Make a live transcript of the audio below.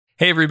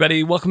Hey,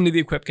 everybody. Welcome to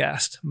the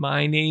Equipcast.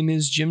 My name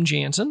is Jim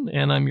Jansen,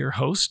 and I'm your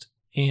host.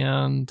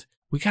 And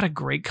we got a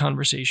great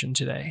conversation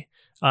today.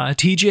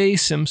 TJ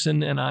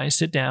Simpson and I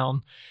sit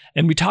down,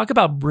 and we talk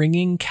about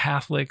bringing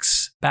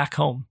Catholics back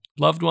home.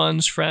 Loved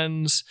ones,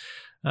 friends,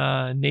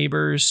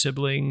 neighbors,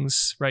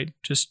 siblings, right?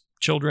 Just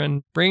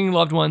children, bringing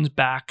loved ones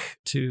back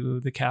to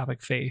the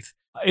Catholic faith.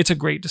 It's a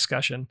great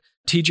discussion.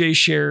 TJ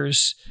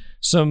shares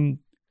some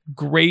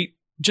great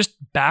just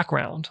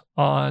background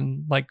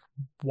on like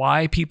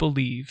why people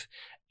leave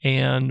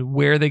and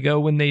where they go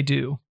when they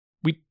do.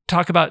 We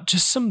talk about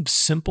just some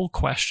simple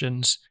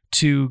questions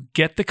to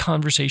get the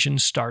conversation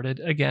started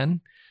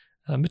again.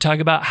 We talk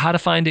about how to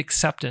find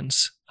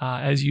acceptance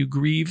as you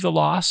grieve the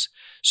loss,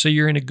 so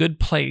you're in a good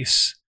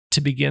place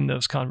to begin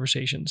those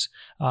conversations.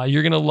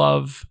 You're going to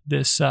love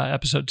this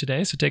episode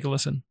today, so take a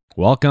listen.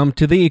 Welcome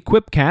to the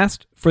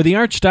Equipcast for the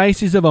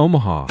Archdiocese of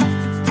Omaha.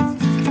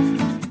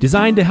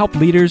 Designed to help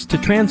leaders to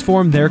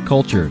transform their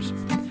cultures,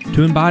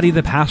 to embody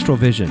the pastoral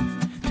vision,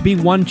 to be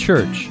one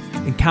church,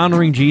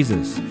 encountering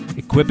Jesus,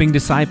 equipping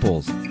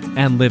disciples,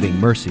 and living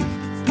mercy.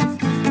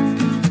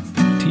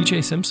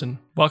 TJ Simpson,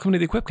 welcome to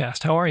the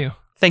Equipcast. How are you?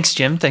 Thanks,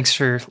 Jim. Thanks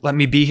for letting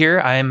me be here.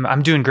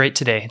 I'm doing great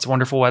today. It's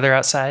wonderful weather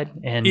outside,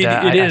 and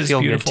I feel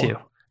beautiful. Good too.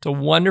 It's a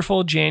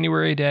wonderful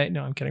January day.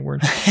 No, I'm kidding.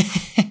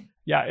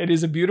 Yeah, it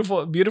is a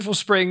beautiful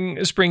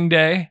spring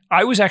day.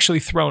 I was actually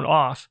thrown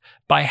off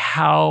by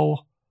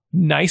how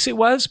nice it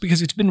was,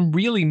 because it's been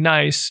really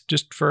nice.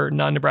 Just for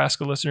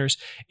non-Nebraska listeners,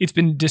 it's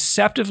been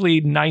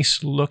deceptively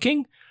nice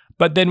looking,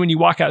 but then when you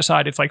walk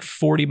outside, it's like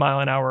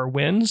 40-mile-an-hour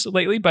winds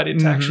lately, but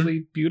it's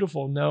actually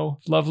beautiful. No,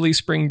 lovely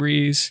spring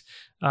breeze.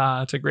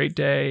 It's a great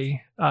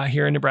day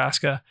here in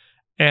Nebraska,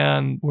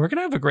 and we're going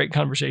to have a great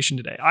conversation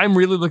today. I'm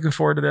really looking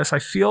forward to this. I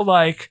feel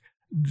like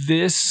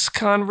this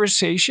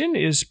conversation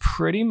is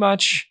pretty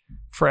much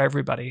for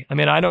everybody. I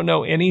mean, I don't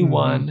know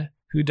anyone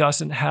who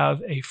doesn't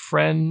have a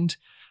friend,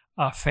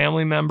 a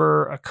family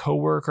member, a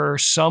coworker,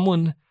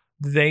 someone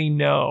they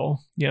know.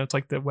 You know, it's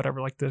like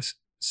the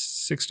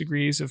 6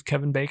 degrees of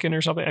Kevin Bacon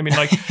or something. I mean,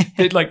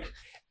 like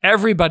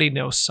everybody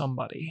knows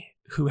somebody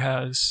who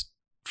has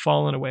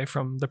fallen away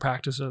from the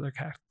practice of their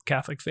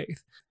Catholic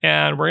faith.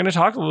 And we're going to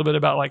talk a little bit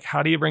about like,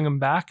 how do you bring them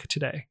back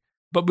today?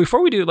 But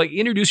before we do, like,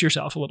 introduce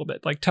yourself a little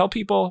bit. Like, tell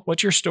people,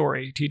 what's your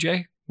story,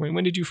 TJ?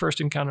 When did you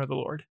first encounter the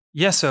Lord?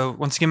 Yeah, so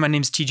once again, my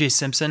name's TJ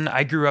Simpson.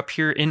 I grew up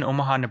here in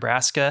Omaha,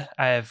 Nebraska.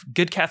 I have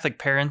good Catholic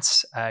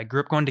parents. I grew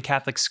up going to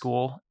Catholic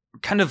school.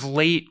 Kind of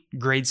late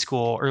grade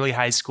school, early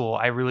high school,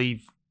 I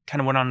really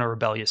kind of went on a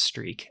rebellious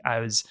streak. I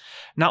was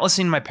not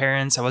listening to my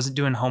parents. I wasn't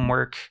doing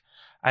homework.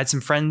 I had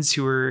some friends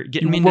who were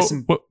getting me into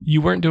some...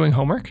 You weren't doing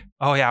homework?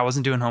 Oh, yeah, I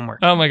wasn't doing homework.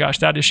 Oh my gosh,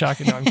 that is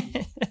shocking.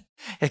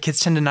 Yeah, kids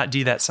tend to not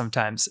do that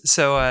sometimes.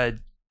 So,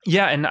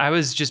 yeah, and I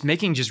was just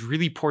making just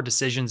really poor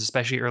decisions,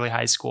 especially early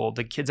high school.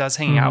 The kids I was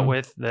hanging out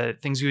with, the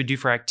things we would do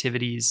for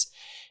activities.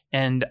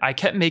 And I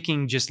kept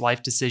making just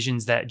life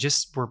decisions that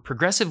just were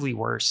progressively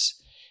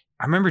worse.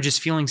 I remember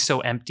just feeling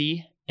so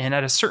empty. And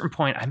at a certain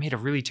point, I made a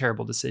really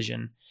terrible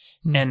decision.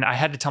 And I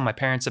had to tell my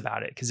parents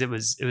about it because it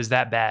was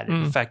that bad.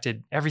 It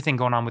affected everything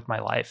going on with my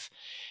life.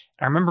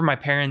 I remember my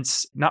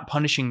parents not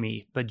punishing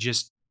me, but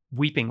just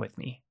weeping with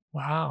me.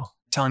 Wow.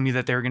 Telling me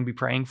that they were going to be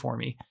praying for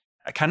me.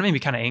 It kind of made me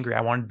kind of angry.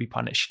 I wanted to be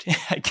punished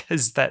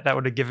because that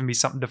would have given me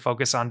something to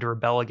focus on, to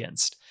rebel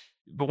against.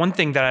 But one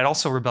thing that I'd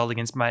also rebelled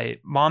against, my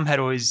mom had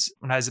always,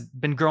 when I was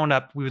been growing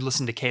up, we would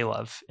listen to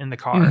K-Love in the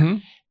car.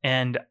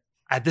 And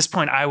at this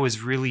point, I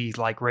was really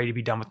like ready to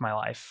be done with my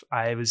life.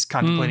 I was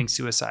contemplating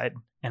suicide.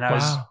 And I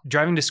was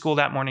driving to school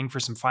that morning for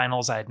some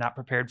finals I had not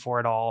prepared for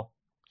at all.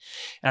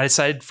 And I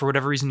decided for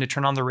whatever reason to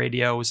turn on the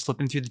radio. I was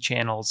flipping through the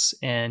channels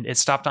and it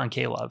stopped on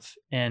K-Love.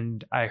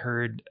 And I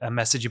heard a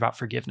message about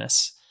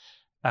forgiveness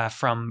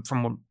from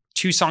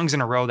 2 songs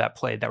in a row that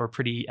played that were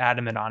pretty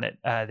adamant on it.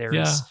 There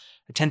was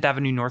a 10th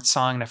Avenue North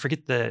song, and I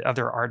forget the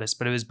other artist,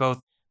 but it was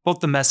both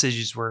the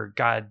messages were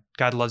God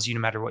loves you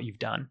no matter what you've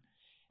done.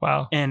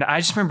 Wow. And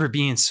I just remember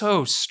being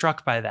so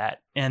struck by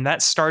that. And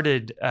that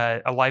started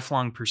a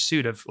lifelong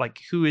pursuit of like,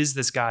 who is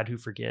this God who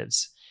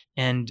forgives?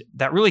 And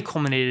that really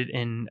culminated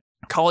in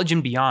college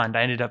and beyond.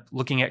 I ended up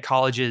looking at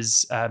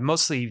colleges,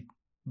 mostly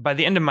by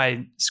the end of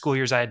my school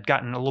years, I had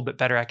gotten a little bit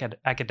better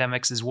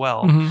academics as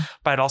well,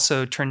 but I'd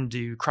also turned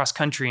to cross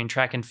country and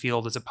track and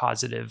field as a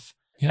positive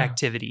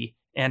activity.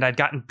 And I'd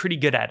gotten pretty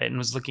good at it and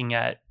was looking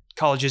at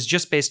colleges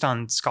just based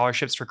on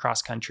scholarships for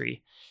cross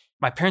country.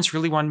 My parents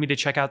really wanted me to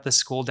check out this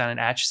school down in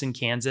Atchison,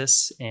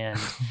 Kansas. And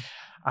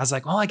I was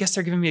like, well, I guess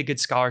they're giving me a good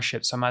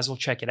scholarship, so I might as well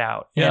check it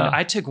out. Yeah. And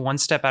I took one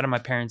step out of my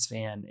parents'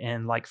 van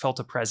and like felt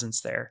a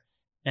presence there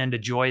and a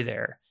joy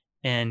there.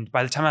 And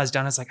by the time I was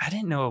done, I was like, I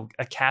didn't know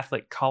a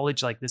Catholic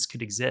college like this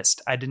could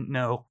exist. I didn't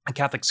know a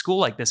Catholic school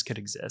like this could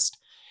exist.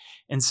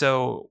 And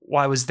so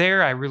while I was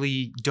there, I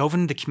really dove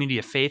into the community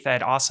of faith. I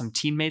had awesome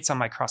teammates on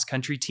my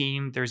cross-country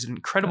team. There's an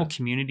incredible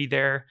community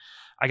there.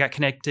 I got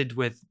connected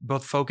with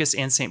both Focus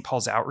and St.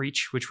 Paul's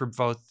Outreach, which were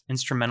both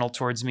instrumental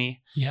towards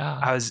me. Yeah.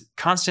 I was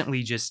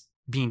constantly just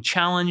being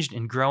challenged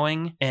and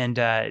growing. And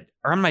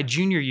around my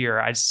junior year,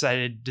 I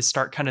decided to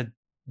start kind of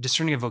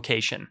discerning a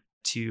vocation,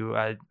 to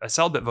a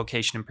celibate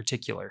vocation in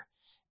particular.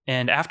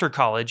 And after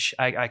college,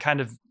 I kind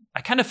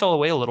of fell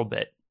away a little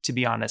bit, to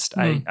be honest.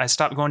 I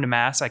stopped going to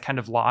Mass. I kind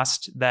of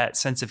lost that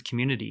sense of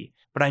community,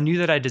 but I knew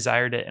that I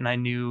desired it, and I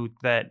knew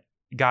that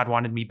God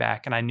wanted me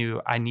back, and I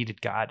knew I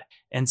needed God.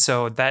 And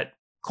so that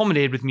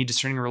culminated with me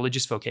discerning a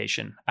religious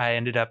vocation. I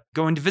ended up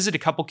going to visit a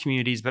couple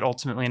communities, but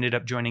ultimately ended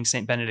up joining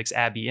St. Benedict's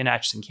Abbey in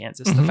Atchison,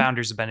 Kansas, the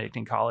founders of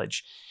Benedictine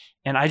College.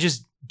 And I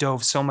just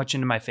dove so much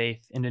into my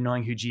faith, into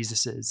knowing who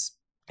Jesus is,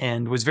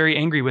 and was very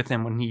angry with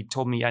him when he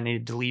told me I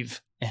needed to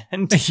leave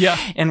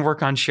and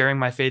work on sharing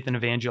my faith and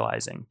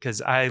evangelizing,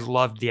 because I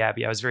loved the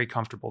Abbey. I was very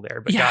comfortable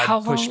there, but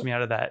God pushed me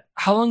out of that.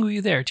 How long were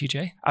you there,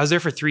 TJ? I was there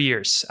for 3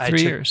 years. I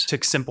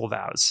took simple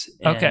vows.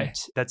 And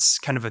that's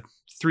kind of a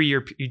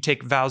 3-year, you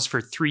take vows for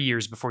 3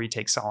 years before you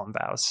take solemn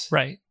vows.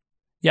 Right.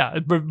 Yeah.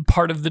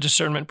 Part of the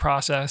discernment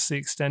process, the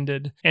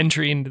extended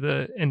entry into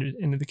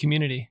the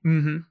community.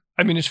 Mm-hmm.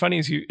 I mean, it's funny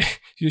as you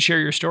share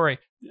your story,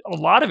 a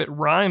lot of it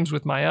rhymes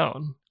with my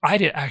own. I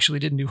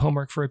didn't do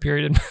homework for a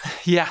period.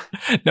 Yeah.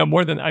 No,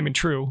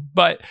 true.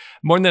 But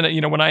more than,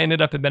 when I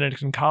ended up at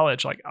Benedictine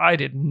College, like I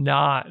did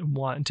not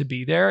want to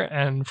be there.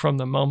 And from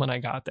the moment I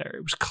got there,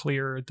 it was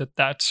clear that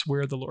that's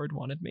where the Lord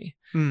wanted me.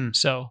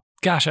 So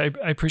gosh, I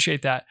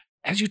appreciate that.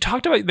 As you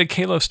talked about the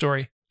K-Love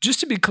story, just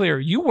to be clear,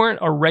 you weren't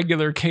a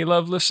regular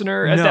K-Love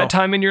listener at that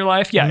time in your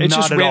life. Yeah, it's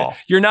not at all.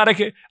 You're not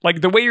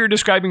like the way you're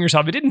describing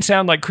yourself. It didn't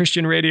sound like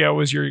Christian radio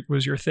was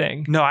your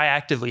thing. No, I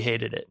actively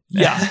hated it.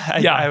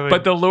 Yeah,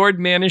 but the Lord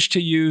managed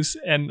to use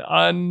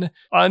an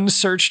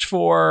unsearched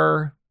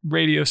for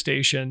radio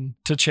station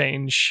to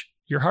change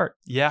your heart.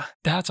 Yeah,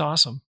 that's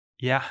awesome.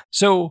 Yeah.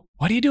 So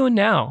what are you doing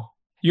now?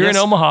 You're in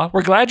Omaha.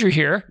 We're glad you're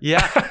here.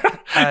 Yeah.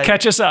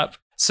 Catch us up.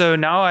 So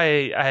now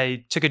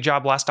I took a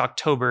job last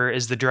October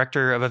as the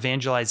director of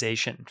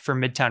evangelization for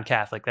Midtown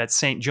Catholic. That's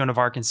St. Joan of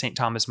Arc and St.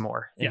 Thomas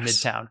More in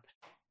Midtown.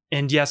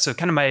 And so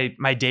kind of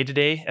my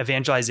day-to-day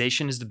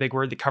evangelization is the big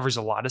word that covers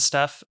a lot of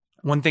stuff.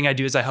 One thing I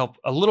do is I help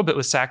a little bit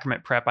with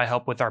sacrament prep. I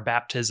help with our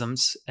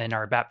baptisms and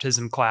our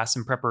baptism class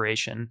and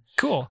preparation.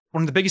 Cool.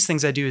 One of the biggest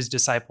things I do is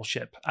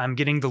discipleship. I'm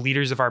getting the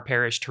leaders of our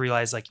parish to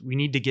realize we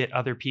need to get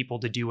other people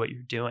to do what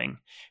you're doing.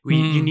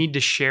 You need to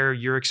share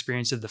your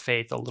experience of the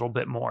faith a little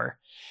bit more,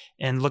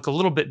 and look a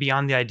little bit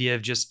beyond the idea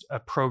of just a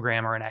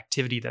program or an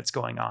activity that's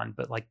going on,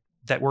 but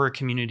that we're a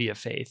community of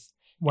faith.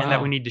 Wow. And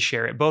that we need to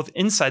share it both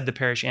inside the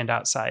parish and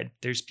outside.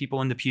 There's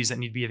people in the pews that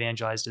need to be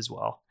evangelized as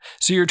well.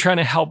 So you're trying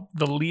to help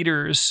the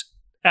leaders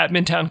at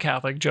Midtown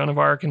Catholic, Joan of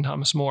Arc and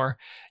Thomas More.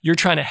 You're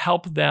trying to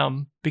help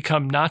them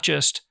become not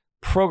just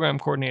program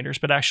coordinators,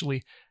 but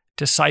actually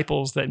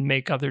disciples that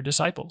make other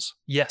disciples.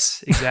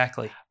 Yes,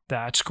 exactly.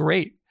 That's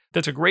great.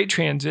 That's a great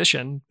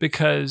transition,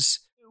 because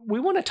we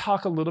want to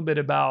talk a little bit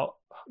about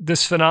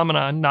this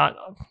phenomenon, not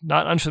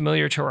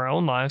unfamiliar to our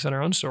own lives and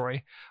our own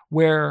story,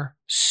 where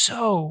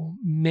so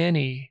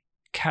many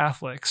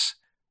Catholics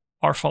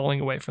are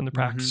falling away from the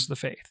practice of the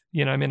faith.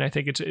 I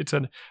think it's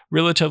a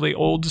relatively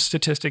old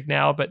statistic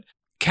now, but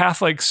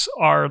Catholics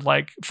are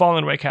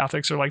fallen away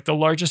Catholics are like the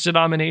largest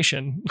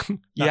denomination.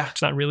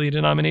 It's not really a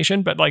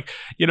denomination, but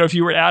if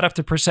you were to add up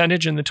the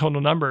percentage and the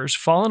total numbers,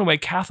 fallen away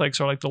Catholics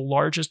are the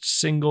largest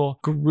single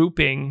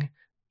grouping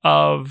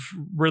of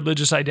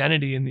religious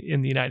identity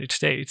in the United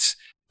States.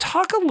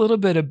 Talk a little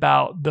bit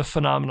about the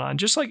phenomenon,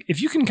 just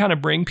if you can kind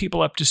of bring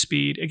people up to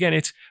speed. Again,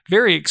 it's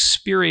very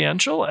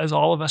experiential, as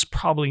all of us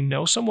probably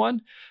know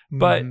someone,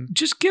 but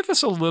just give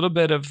us a little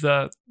bit of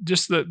the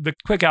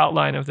quick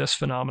outline of this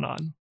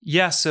phenomenon.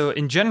 Yeah. So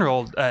in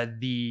general,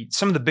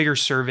 some of the bigger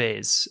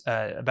surveys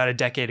about a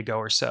decade ago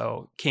or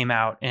so came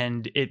out,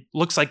 and it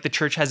looks like the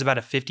church has about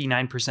a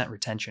 59%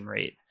 retention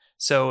rate.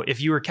 So if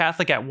you were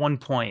Catholic at one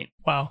point,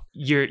 wow,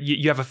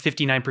 you have a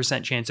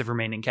 59% chance of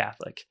remaining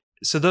Catholic.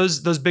 So those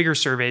bigger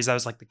surveys, that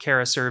was the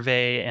CARA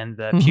survey and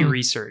the Pew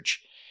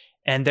Research,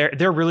 and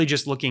they're really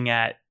just looking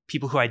at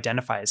people who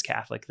identify as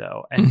Catholic,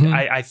 though. And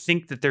I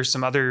think that there's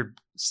some other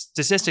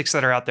statistics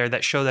that are out there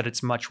that show that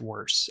it's much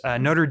worse.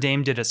 Notre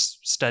Dame did a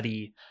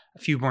study a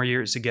few more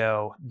years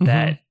ago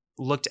that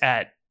looked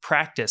at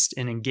practiced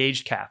and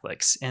engaged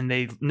Catholics, and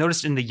they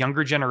noticed in the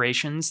younger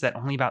generations that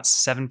only about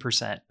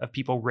 7% of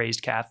people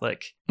raised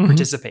Catholic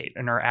participate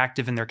and are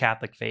active in their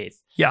Catholic faith.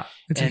 Yeah,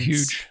 it's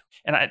huge.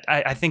 And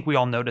I think we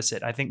all notice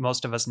it. I think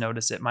most of us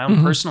notice it. My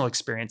own personal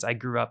experience, I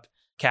grew up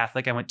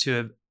Catholic. I went to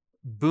a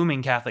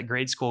booming Catholic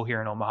grade school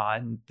here in Omaha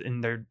in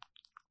their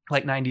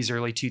late 90s,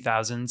 early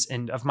 2000s.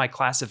 And of my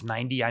class of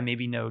 90, I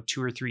maybe know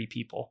 2 or 3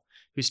 people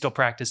who still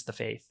practice the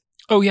faith.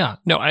 Oh, yeah.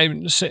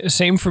 No,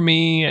 same for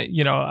me.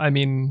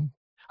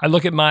 I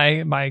look at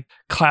my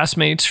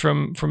classmates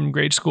from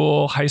grade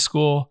school, high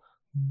school,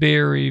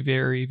 very,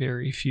 very,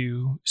 very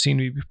few seem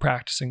to be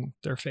practicing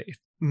their faith.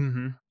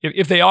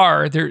 If they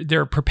are,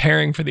 they're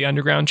preparing for the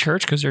underground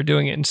church because they're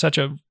doing it in such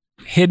a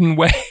hidden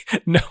way.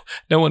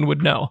 No one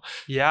would know.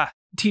 Yeah.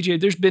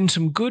 TJ, there's been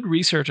some good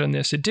research on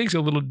this. It digs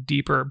a little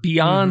deeper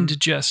beyond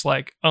just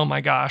oh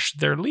my gosh,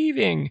 they're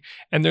leaving,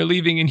 and they're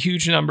leaving in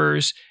huge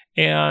numbers,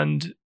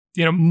 and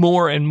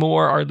more and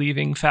more are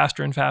leaving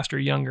faster and faster,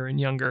 younger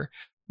and younger.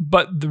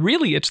 But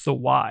really, it's the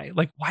why.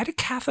 Like, why do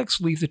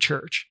Catholics leave the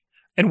church?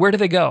 And where do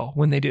they go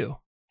when they do?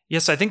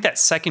 Yes, I think that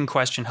second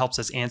question helps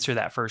us answer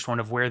that first one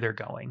of where they're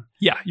going.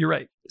 Yeah, you're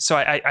right. So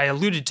I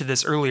alluded to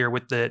this earlier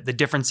with the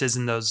differences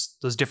in those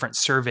different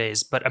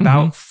surveys, but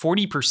about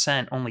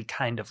 40% only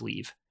kind of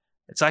leave.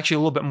 It's actually a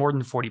little bit more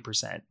than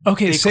 40%.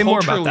 Okay, say more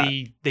about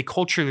that. They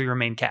culturally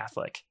remain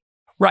Catholic.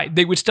 Right.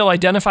 They would still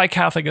identify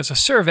Catholic as a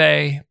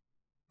survey,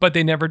 but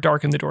they never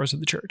darken the doors of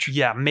the church.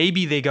 Yeah,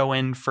 maybe they go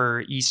in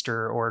for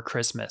Easter or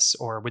Christmas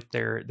or with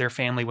their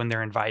family when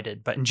they're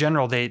invited. But in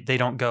general, they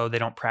don't go, they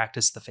don't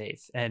practice the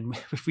faith. And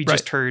we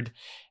just heard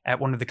at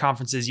one of the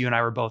conferences you and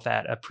I were both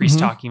at, a priest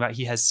talking about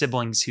he has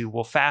siblings who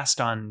will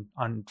fast on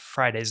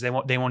Fridays. They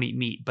won't eat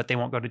meat, but they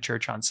won't go to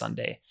church on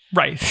Sunday.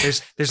 Right.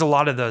 There's a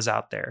lot of those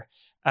out there.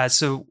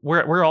 So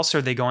where else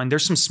are they going?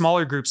 There's some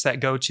smaller groups that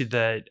go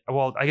to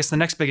I guess the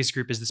next biggest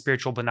group is the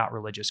spiritual but not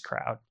religious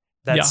crowd.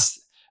 That's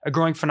a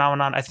growing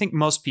phenomenon. I think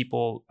most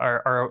people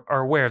are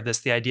aware of this,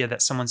 the idea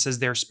that someone says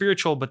they're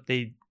spiritual, but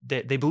they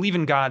believe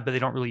in God, but they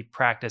don't really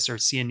practice or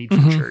see a need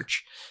for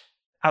church.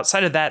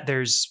 Outside of that,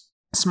 there's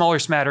smaller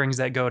smatterings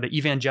that go to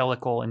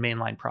evangelical and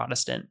mainline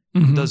Protestant.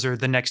 Those are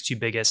the next two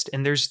biggest.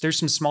 And there's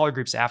some smaller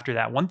groups after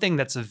that. One thing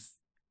that's of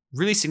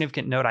really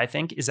significant note, I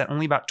think, is that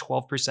only about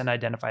 12%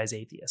 identify as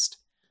atheist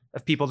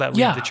of people that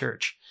leave the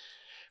church.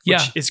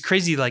 Which is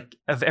crazy. Like,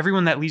 of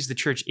everyone that leaves the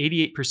church,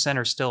 88%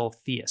 are still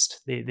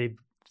theist. They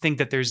think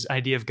that there's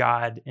idea of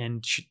God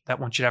and that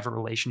one should have a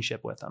relationship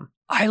with him.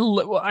 I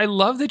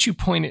love that you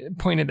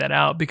pointed that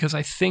out, because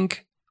I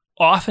think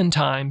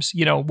oftentimes,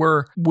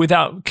 we're,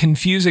 without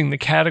confusing the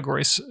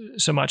categories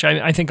so much,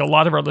 I think a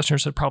lot of our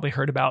listeners have probably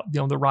heard about,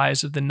 the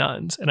rise of the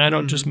nuns. And I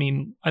don't just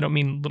mean,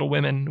 little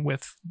women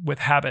with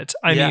habits.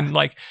 I mean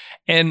like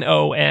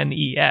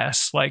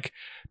NONES, like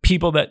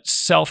people that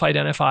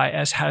self-identify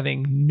as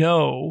having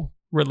no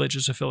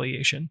religious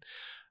affiliation.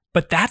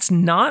 But that's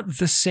not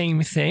the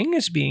same thing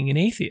as being an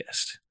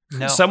atheist.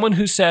 No. Someone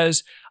who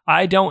says,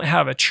 I don't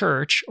have a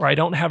church or I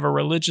don't have a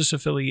religious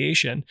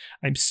affiliation,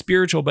 I'm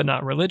spiritual but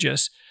not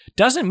religious,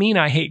 doesn't mean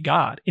I hate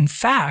God. In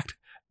fact,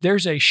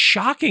 there's a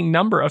shocking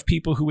number of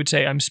people who would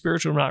say I'm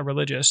spiritual, not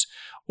religious,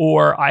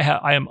 or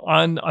I am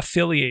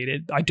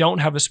unaffiliated, I don't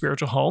have a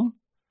spiritual home,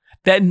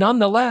 that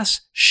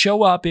nonetheless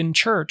show up in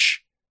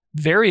church,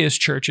 various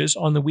churches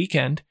on the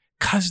weekend,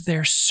 because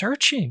they're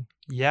searching.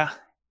 Yeah,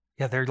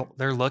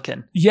 they're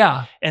looking.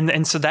 Yeah.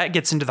 And so that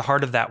gets into the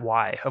heart of that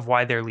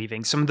why they're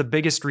leaving. Some of the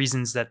biggest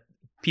reasons that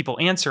people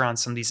answer on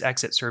some of these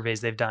exit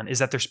surveys they've done is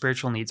that their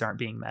spiritual needs aren't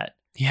being met.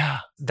 Yeah.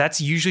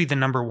 That's usually the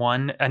number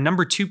one.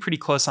 Number two, pretty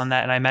close on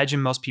that. And I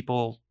imagine most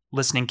people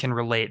listening can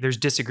relate. There's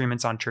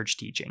disagreements on church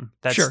teaching.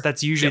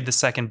 That's usually the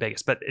second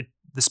biggest, but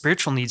the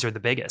spiritual needs are the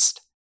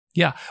biggest.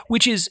 Yeah.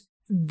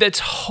 That's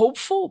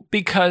hopeful,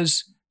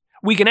 because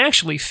we can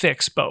actually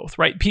fix both,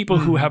 right? People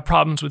who have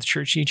problems with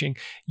church teaching,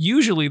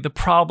 usually the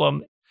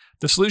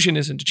solution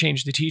isn't to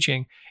change the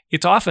teaching.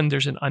 It's often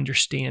there's an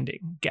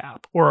understanding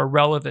gap or a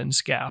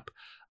relevance gap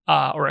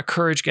or a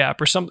courage gap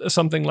or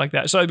something like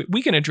that. So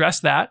we can address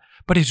that,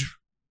 but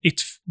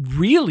it's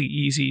really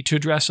easy to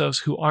address those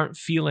who aren't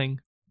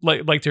feeling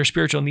like their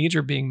spiritual needs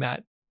are being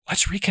met.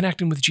 Let's reconnect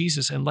them with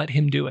Jesus and let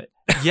him do it.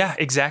 Yeah,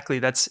 exactly.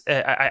 That's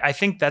I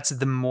think that's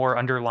the more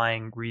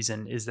underlying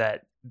reason, is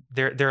that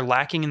they're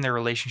lacking in their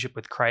relationship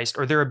with Christ,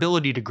 or their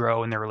ability to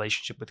grow in their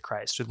relationship with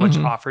Christ, with what's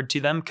offered to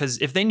them. Because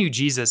if they knew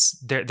Jesus,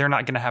 they're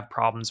not going to have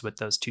problems with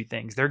those two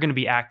things. They're going to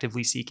be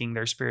actively seeking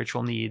their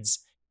spiritual needs,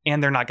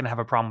 and they're not going to have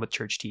a problem with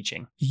church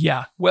teaching.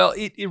 Yeah. Well,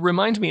 it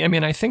reminds me,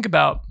 I think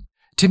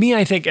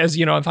as,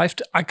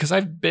 because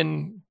I've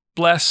been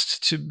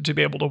blessed to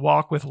be able to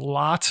walk with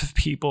lots of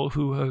people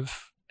who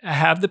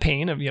have the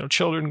pain of,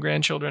 children,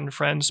 grandchildren,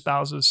 friends,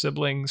 spouses,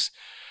 siblings,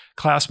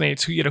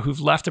 classmates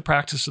who've left the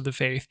practice of the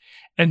faith.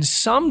 And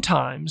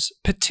sometimes,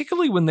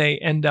 particularly when they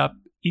end up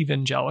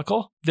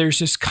evangelical, there's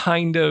this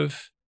kind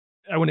of,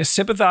 I want to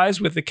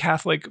sympathize with the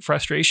Catholic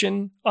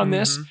frustration on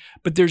this,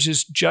 but there's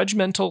this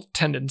judgmental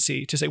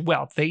tendency to say,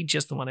 well, they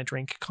just want to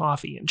drink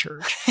coffee in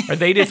church, or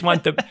they just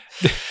want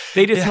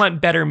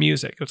want better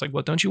music. It's like,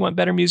 well, don't you want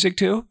better music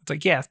too? It's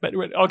like, yes, but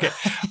okay.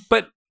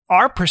 But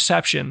our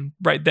perception,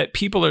 right, that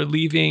people are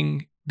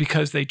leaving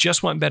because they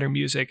just want better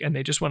music and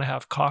they just want to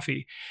have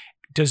coffee,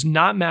 does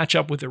not match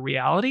up with the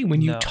reality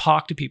when you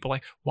talk to people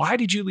like, why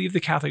did you leave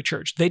the Catholic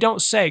Church? They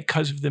don't say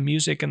because of the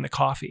music and the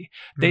coffee.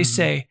 They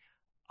say,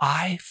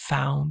 I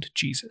found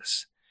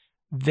Jesus.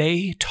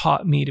 They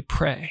taught me to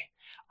pray.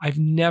 I've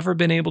never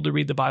been able to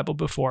read the Bible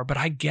before, but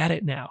I get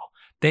it now.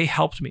 They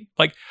helped me.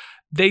 Like,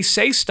 they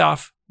say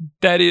stuff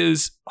that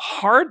is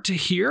hard to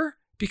hear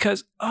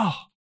because,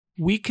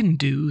 we can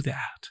do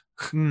that.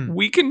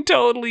 We can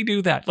totally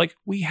do that. Like,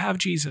 we have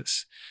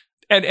Jesus.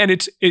 And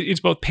it's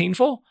both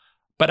painful,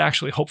 but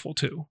actually hopeful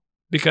too.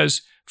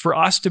 Because for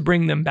us to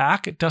bring them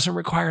back, it doesn't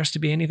require us to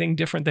be anything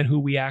different than who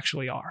we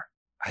actually are.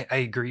 I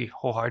agree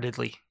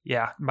wholeheartedly.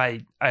 Yeah.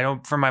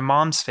 For my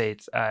mom's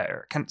faith,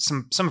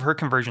 some of her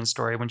conversion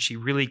story when she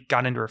really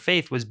got into her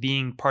faith was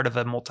being part of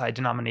a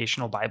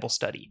multi-denominational Bible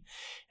study.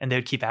 And they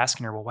would keep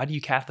asking her, well, why do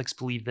you Catholics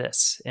believe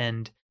this?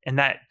 And And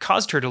that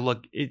caused her to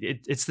look,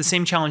 it's the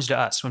same challenge to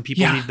us when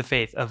people leave the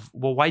faith of,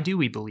 well, why do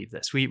we believe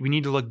this? We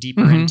need to look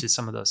deeper into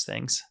some of those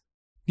things.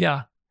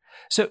 Yeah.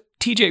 So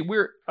TJ,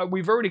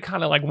 we've already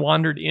kind of like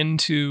wandered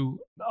into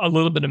a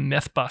little bit of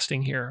myth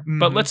busting here,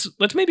 but let's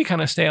maybe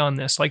kind of stay on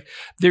this. Like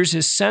there's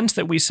this sense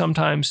that we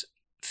sometimes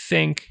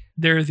think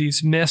there are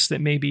these myths that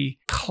maybe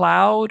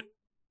cloud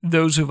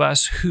those of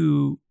us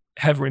who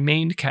have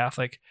remained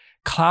Catholic,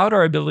 cloud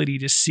our ability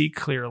to see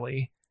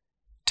clearly,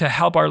 to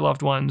help our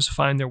loved ones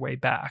find their way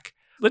back.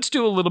 Let's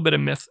do a little bit of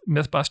myth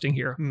busting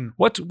here.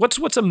 What's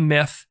a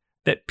myth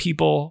that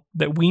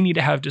we need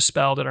to have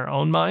dispelled in our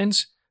own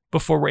minds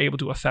before we're able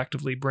to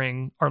effectively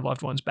bring our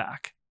loved ones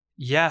back?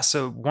 Yeah,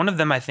 so one of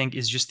them I think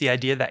is just the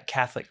idea that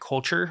Catholic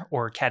culture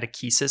or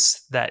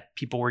catechesis that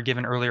people were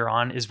given earlier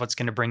on is what's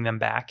going to bring them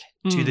back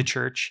to the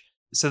church.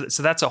 So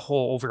that's a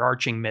whole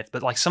overarching myth,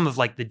 but like some of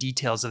like the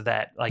details of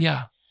that, like,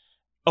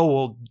 oh,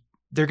 well,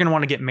 they're going to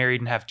want to get married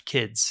and have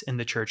kids in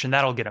the church, and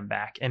that'll get them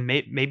back. And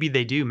maybe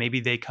they do. Maybe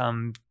they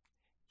come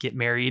get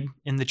married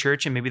in the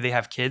church and maybe they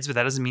have kids, but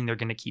that doesn't mean they're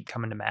going to keep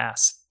coming to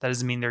mass. That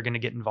doesn't mean they're going to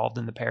get involved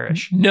in the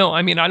parish. No,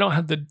 I mean, I don't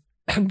have the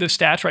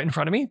stats right in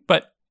front of me,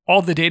 but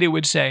all the data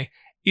would say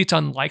it's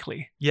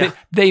unlikely. Yeah.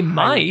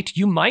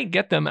 You might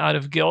get them out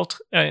of guilt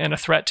and a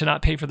threat to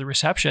not pay for the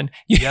reception.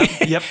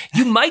 Yep.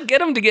 You might get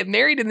them to get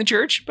married in the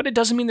church, but it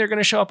doesn't mean they're going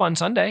to show up on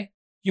Sunday.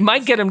 You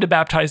might get them to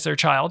baptize their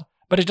child,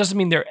 but it doesn't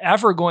mean they're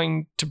ever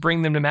going to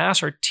bring them to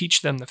mass or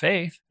teach them the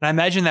faith. And I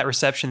imagine that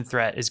reception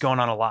threat is going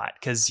on a lot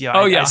because,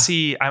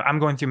 I'm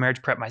going through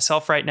marriage prep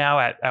myself right now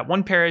at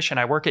one parish, and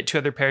I work at 2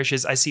 other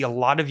parishes. I see a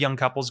lot of young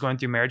couples going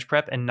through marriage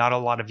prep and not a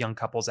lot of young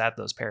couples at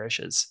those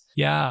parishes.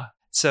 Yeah.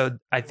 So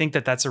I think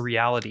that that's a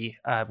reality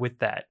with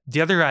that. The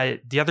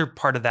other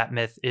part of that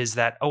myth is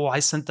that, oh, I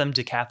sent them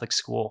to Catholic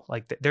school.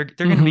 Like they're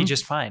going to be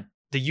just fine.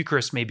 The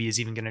Eucharist maybe is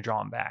even going to draw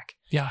them back.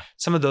 Yeah.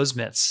 Some of those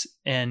myths.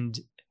 And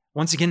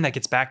once again, that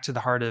gets back to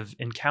the heart of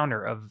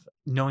encounter, of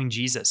knowing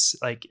Jesus.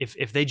 Like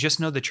if they just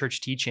know the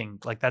church teaching,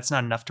 like that's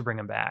not enough to bring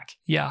them back.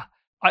 Yeah.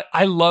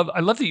 I love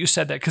that you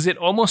said that, because it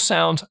almost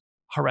sounds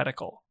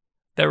heretical.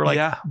 That we're like,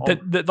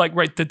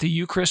 that the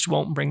Eucharist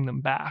won't bring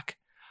them back.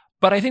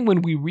 But I think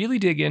when we really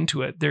dig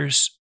into it,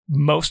 there's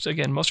most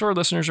of our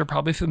listeners are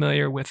probably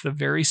familiar with the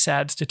very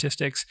sad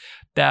statistics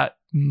that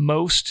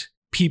most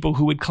people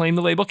who would claim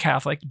the label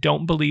Catholic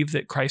don't believe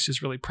that Christ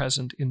is really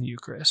present in the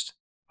Eucharist.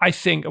 I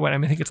think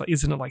it's like,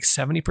 isn't it like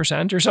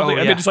 70% or something?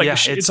 Oh, yeah. I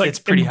mean, it's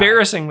like pretty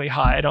embarrassingly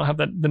high. I don't have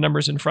the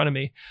numbers in front of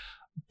me.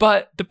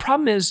 But the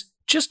problem is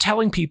just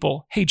telling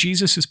people, hey,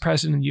 Jesus is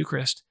present in the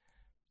Eucharist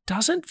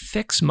doesn't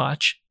fix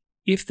much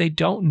if they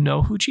don't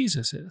know who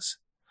Jesus is.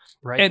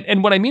 Right.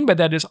 And what I mean by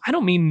that is, I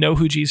don't mean know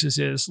who Jesus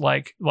is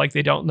like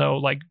they don't know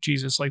like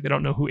Jesus, like they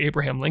don't know who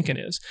Abraham Lincoln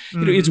is.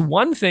 You know, it's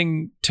one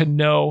thing to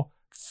know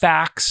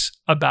facts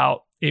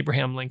about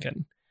Abraham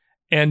Lincoln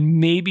and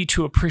maybe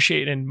to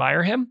appreciate and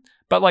admire him.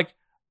 But like,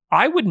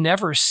 I would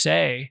never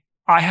say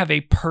I have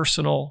a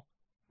personal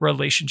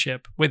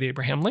relationship with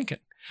Abraham Lincoln.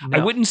 No.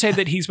 I wouldn't say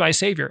that he's my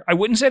savior. I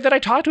wouldn't say that I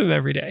talk to him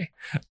every day.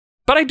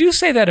 But I do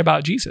say that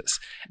about Jesus.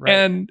 Right.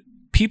 And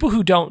people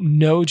who don't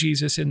know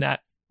Jesus in that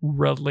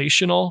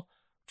relational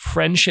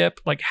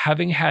friendship, like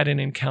having had an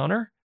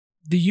encounter,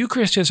 the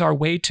Eucharist is our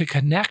way to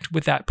connect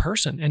with that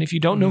person. And if you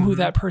don't know who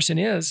that person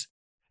is,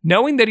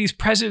 knowing that he's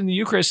present in the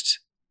Eucharist,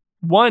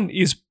 1,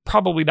 is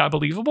probably not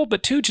believable,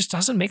 but 2, just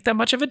doesn't make that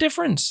much of a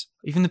difference.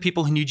 Even the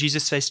people who knew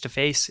Jesus face to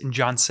face in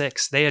John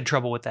 6, they had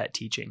trouble with that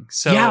teaching.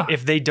 So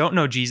if they don't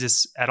know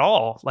Jesus at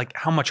all, like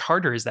how much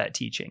harder is that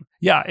teaching?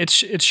 Yeah,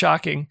 it's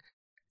shocking.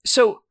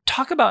 So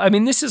talk about, I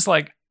mean, this is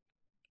like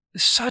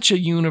such a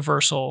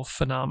universal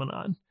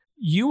phenomenon.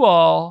 You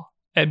all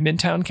at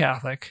Midtown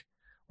Catholic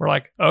were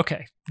like,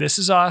 okay, this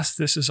is us.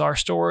 This is our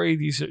story.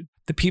 These are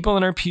the people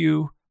in our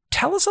pew.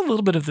 Tell us a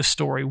little bit of the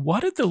story.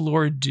 What did the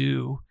Lord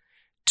do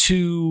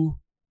to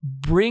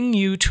bring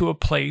you to a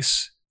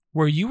place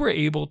where you were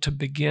able to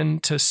begin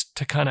to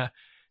kind of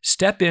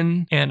step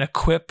in and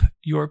equip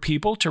your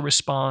people to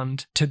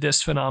respond to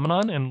this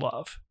phenomenon in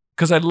love?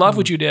 Because I love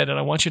what you did, and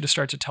I want you to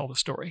start to tell the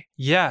story.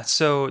 Yeah,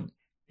 so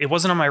it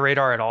wasn't on my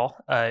radar at all.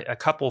 A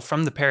couple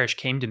from the parish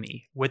came to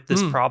me with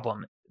this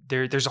problem.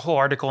 There's a whole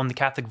article in the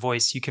Catholic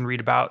Voice you can read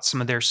about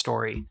some of their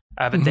story.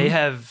 But they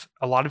have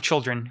a lot of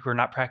children who are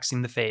not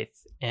practicing the faith,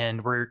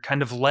 and were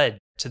kind of led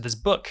to this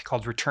book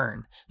called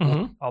Return.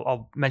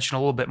 I'll mention a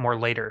little bit more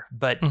later.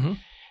 But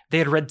they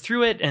had read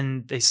through it,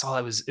 and they saw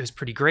it was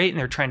pretty great, and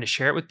they're trying to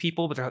share it with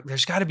people. But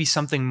there's got to be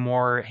something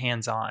more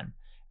hands-on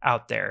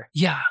out there.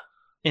 Yeah.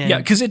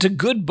 Because it's a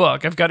good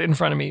book. I've got it in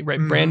front of me, right?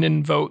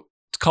 Brandon Vogt.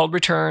 It's called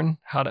Return,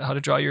 how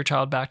to draw your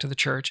child back to the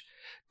church.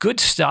 Good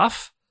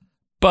stuff.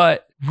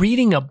 But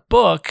reading a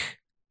book,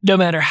 no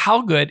matter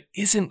how good,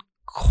 isn't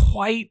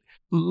quite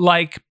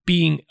like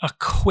being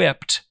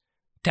equipped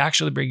to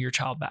actually bring your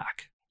child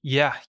back.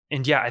 Yeah.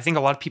 And yeah, I think a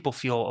lot of people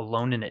feel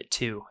alone in it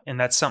too. And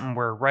that's something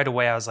where right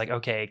away I was like,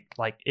 okay,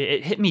 like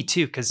it hit me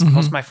too, because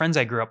most of my friends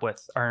I grew up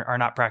with are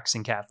not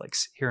practicing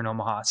Catholics here in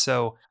Omaha.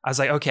 So I was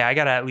like, okay, I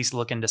got to at least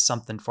look into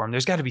something for them.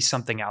 There's got to be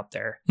something out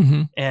there.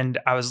 And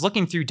I was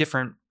looking through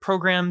different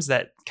programs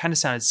that kind of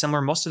sounded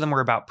similar. Most of them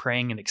were about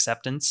praying and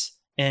acceptance.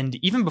 And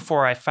even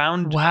before I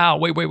found... Wow.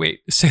 Wait.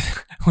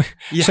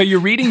 So you're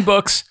reading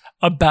books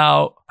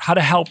about how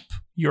to help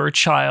your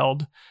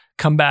child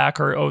come back,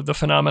 or the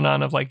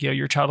phenomenon of like,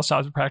 your child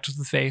stops to practice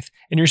the faith.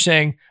 And you're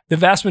saying the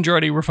vast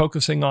majority we're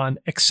focusing on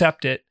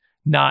accept it,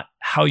 not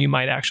how you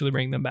might actually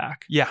bring them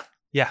back. Yeah.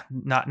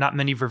 Not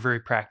many were very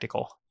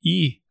practical.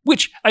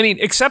 Which, I mean,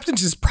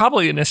 acceptance is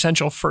probably an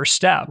essential first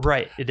step.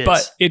 Right. It is.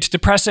 But it's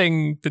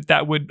depressing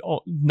that would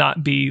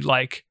not be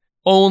like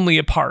only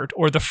a part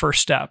or the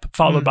first step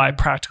followed by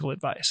practical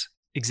advice.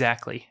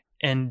 Exactly.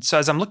 And so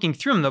as I'm looking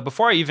through them, though,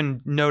 before I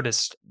even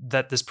noticed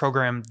that this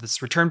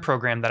return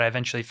program that I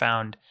eventually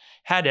found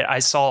had it, I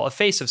saw a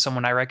face of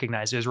someone I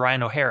recognized. It was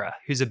Ryan O'Hara,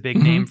 who's a big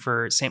name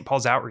for St.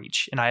 Paul's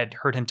Outreach. And I had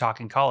heard him talk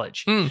in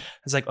college. I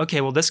was like,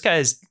 okay, well, this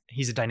guy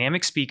he's a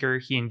dynamic speaker.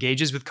 He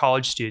engages with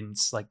college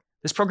students. Like,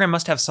 this program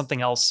must have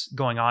something else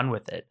going on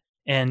with it.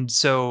 And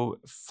so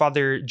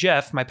Father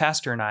Jeff, my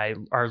pastor, and I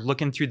are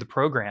looking through the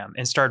program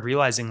and started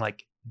realizing,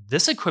 like,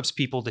 this equips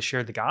people to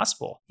share the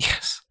gospel.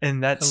 Yes.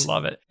 And I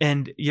love it.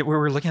 And yet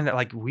we're looking at,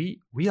 like,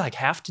 we like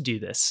have to do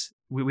this.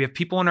 We have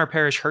people in our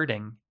parish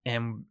hurting,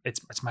 and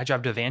it's my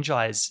job to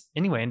evangelize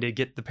anyway, and to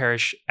get the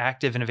parish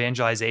active in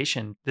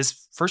evangelization.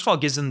 This, first of all,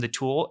 gives them the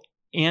tool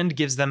and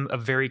gives them a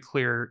very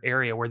clear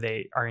area where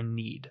they are in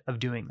need of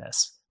doing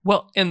this.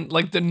 Well, and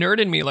like the nerd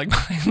in me, like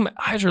my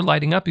eyes are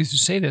lighting up as you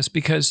say this,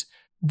 because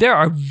there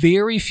are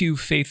very few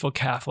faithful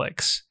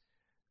Catholics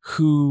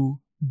who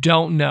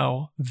don't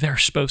know they're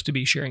supposed to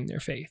be sharing their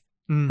faith.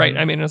 Right.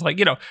 I mean, it's like,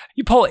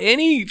 you pull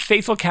any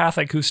faithful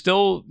Catholic who's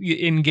still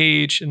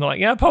engaged and they're like,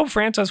 yeah, Pope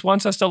Francis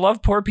wants us to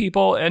love poor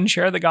people and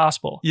share the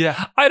gospel.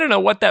 Yeah. I don't know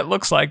what that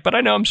looks like, but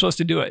I know I'm supposed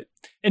to do it.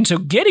 And so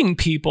getting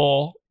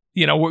people,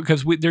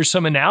 because there's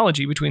some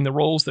analogy between the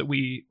roles that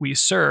we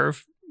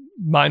serve,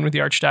 mine with the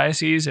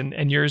Archdiocese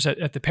and yours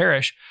at the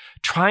parish,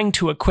 trying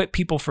to equip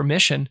people for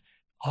mission.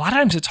 A lot of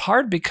times it's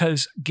hard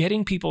because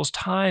getting people's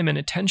time and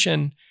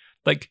attention,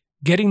 like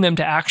getting them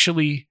to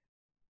actually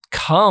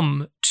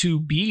come to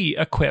be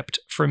equipped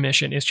for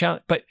mission is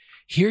challenging. But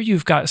here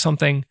you've got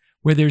something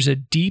where there's a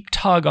deep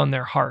tug on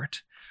their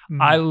heart.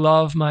 I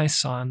love my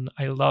son.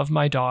 I love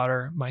my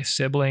daughter, my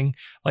sibling.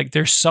 Like,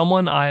 there's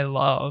someone I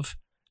love.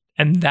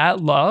 And that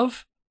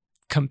love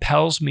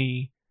compels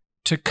me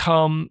to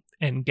come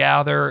and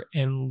gather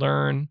and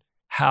learn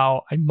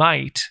how I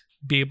might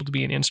be able to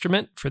be an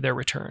instrument for their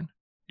return.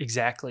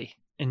 Exactly.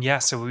 And yeah,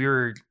 so we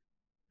were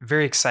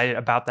very excited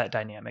about that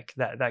dynamic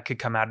that could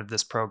come out of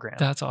this program.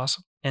 That's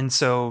awesome. And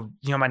so,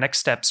 my next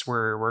steps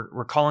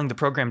were calling the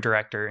program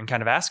director and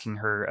kind of asking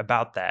her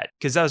about that.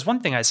 Because that was one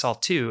thing I saw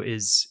too,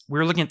 is we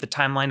were looking at the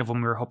timeline of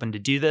when we were hoping to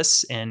do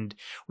this, and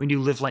we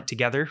knew Live Lent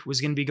Together was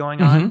going to be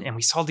going on. And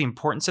we saw the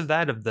importance of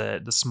that, of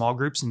the small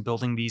groups and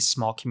building these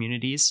small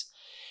communities.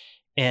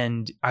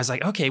 And I was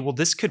like, okay, well,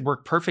 this could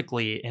work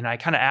perfectly. And I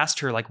kind of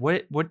asked her, like,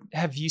 what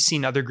have you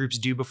seen other groups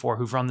do before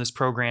who've run this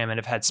program and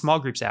have had small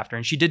groups after?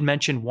 And she did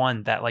mention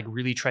one that like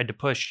really tried to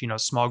push,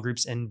 small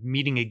groups and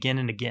meeting again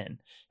and again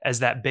as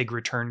that big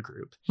return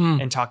group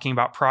and talking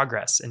about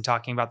progress and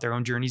talking about their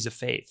own journeys of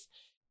faith.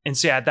 And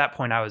so yeah, at that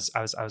point I was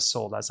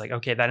sold. I was like,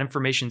 okay, that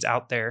information's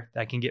out there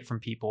that I can get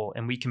from people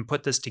and we can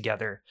put this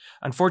together.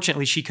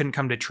 Unfortunately, she couldn't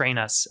come to train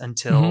us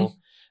until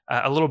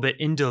a little bit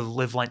into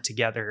Live Lent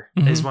Together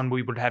is when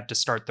we would have to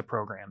start the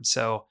program.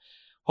 So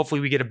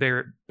hopefully we get a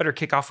better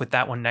kickoff with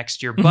that one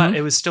next year, but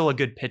it was still a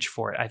good pitch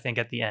for it, I think,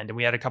 at the end. And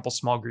we had a couple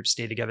small groups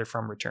stay together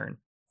from return.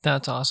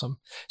 That's awesome.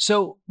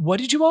 So what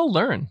did you all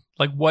learn?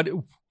 Like what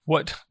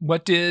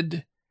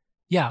did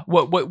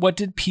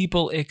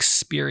people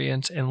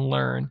experience and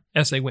learn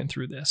as they went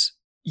through this?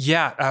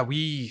 Yeah,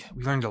 we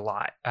learned a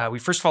lot. We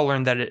first of all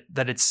learned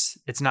that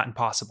it's not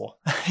impossible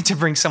to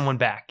bring someone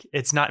back.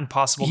 It's not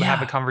impossible to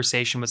have a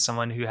conversation with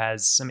someone who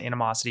has some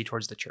animosity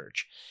towards the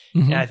church.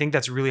 And I think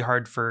that's really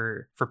hard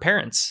for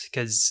parents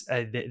because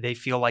they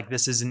feel like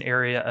this is an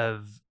area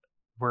of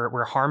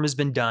where harm has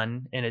been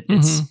done, and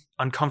it's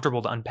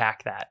uncomfortable to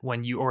unpack that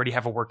when you already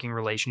have a working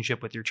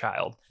relationship with your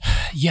child.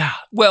 Yeah,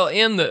 well,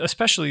 and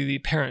especially the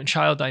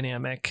parent-child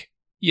dynamic.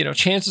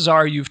 Chances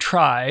are you've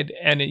tried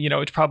and,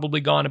 it's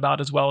probably gone about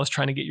as well as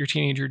trying to get your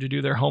teenager to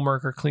do their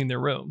homework or clean their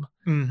room.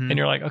 And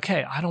you're like,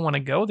 okay, I don't want to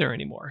go there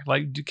anymore.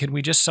 Like, can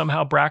we just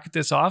somehow bracket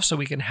this off so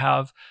we can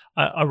have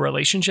a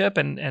relationship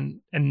and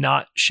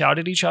not shout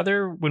at each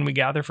other when we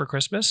gather for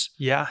Christmas?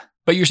 Yeah.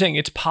 But you're saying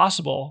it's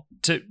possible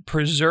to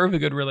preserve a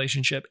good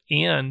relationship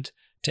and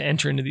to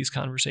enter into these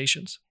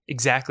conversations.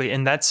 Exactly.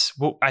 And that's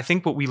what I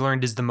think what we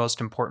learned is the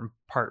most important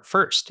part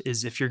first,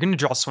 is if you're going to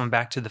draw someone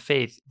back to the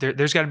faith,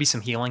 there's got to be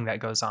some healing that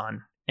goes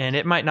on. And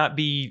it might not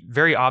be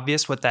very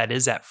obvious what that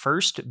is at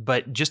first,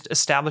 but just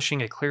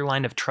establishing a clear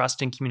line of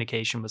trust and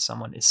communication with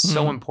someone is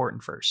so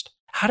important first.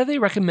 How do they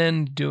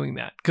recommend doing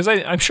that? Because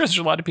I'm sure there's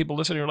a lot of people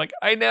listening who are like,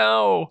 I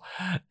know,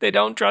 they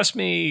don't trust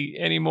me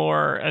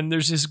anymore. And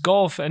there's this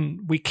gulf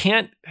and we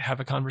can't have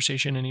a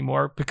conversation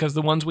anymore because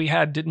the ones we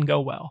had didn't go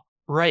well.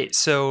 Right.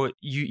 So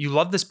you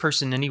love this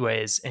person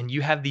anyways, and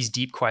you have these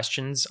deep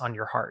questions on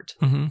your heart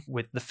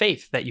with the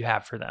faith that you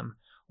have for them.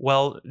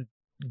 Well,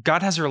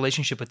 God has a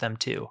relationship with them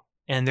too.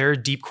 And there are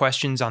deep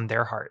questions on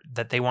their heart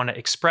that they want to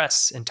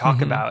express and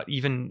talk about,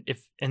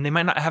 and they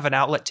might not have an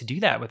outlet to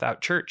do that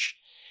without church.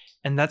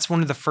 And that's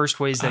one of the first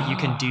ways that you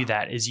can do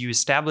that is you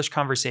establish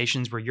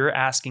conversations where you're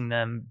asking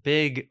them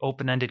big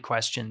open-ended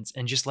questions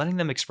and just letting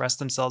them express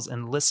themselves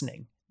and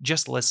listening.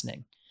 Just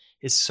listening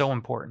is so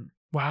important.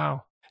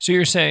 Wow. So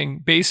you're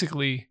saying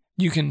basically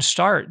you can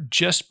start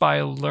just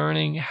by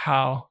learning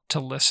how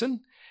to listen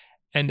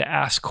and to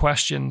ask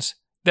questions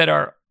that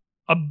are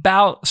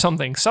about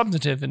something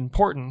substantive and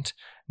important,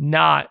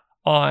 not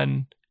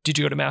on, did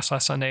you go to Mass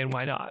last Sunday and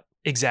why not?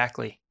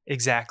 Exactly.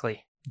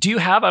 Do you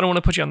have, I don't want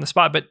to put you on the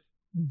spot, but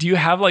do you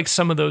have like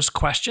some of those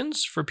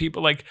questions for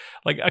people, like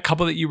a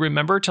couple that you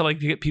remember to like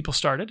get people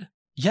started?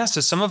 Yeah. So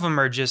some of them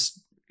are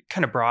just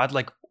kind of broad,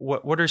 like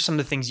what are some of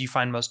the things you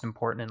find most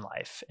important in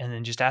life? And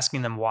then just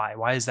asking them why.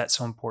 Why is that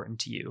so important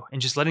to you?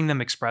 And just letting them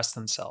express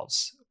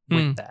themselves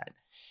with that.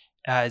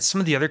 Some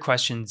of the other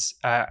questions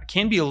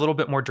can be a little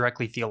bit more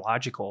directly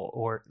theological,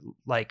 or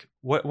like,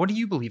 what do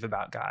you believe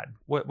about God?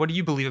 What do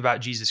you believe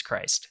about Jesus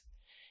Christ?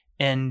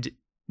 And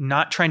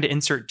not trying to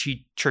insert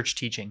church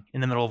teaching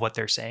in the middle of what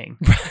they're saying.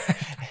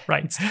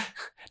 Right.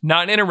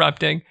 Not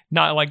interrupting,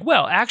 not like,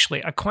 well,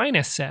 actually,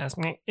 Aquinas says,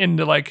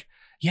 into like,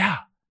 yeah,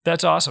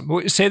 that's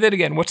awesome. Say that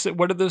again. What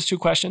are those two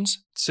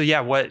questions? So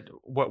yeah, what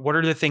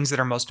are the things that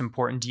are most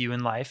important to you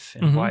in life,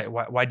 and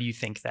why do you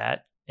think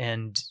that?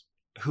 And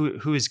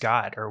who is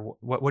God, or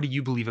what do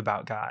you believe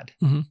about God?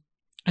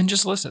 And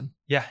just listen.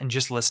 Yeah, and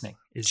just listening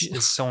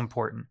is so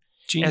important.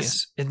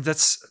 Genius. And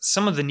that's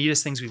some of the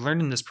neatest things we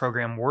learned in this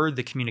program were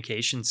the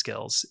communication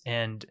skills.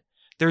 And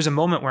there was a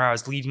moment where I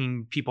was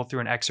leading people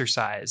through an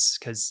exercise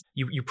because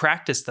you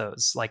practice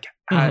those, like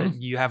how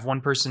you have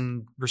one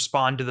person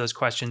respond to those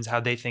questions, how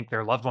they think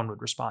their loved one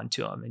would respond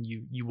to them. And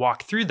you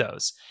walk through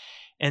those.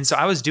 And so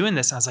I was doing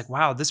this and I was like,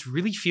 wow, this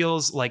really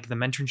feels like the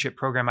mentorship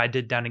program I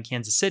did down in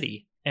Kansas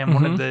City. And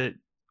one of the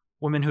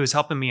women who was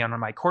helping me on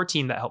my core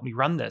team that helped me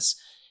run this,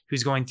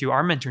 who's going through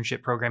our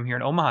mentorship program here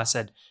in Omaha,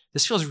 said,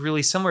 this feels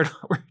really similar to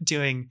what we're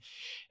doing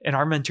in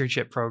our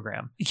mentorship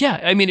program. Yeah,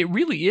 I mean, it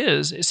really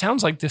is. It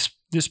sounds like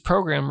this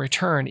program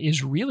Return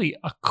is really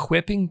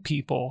equipping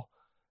people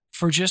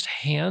for just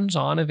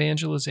hands-on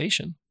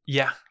evangelization.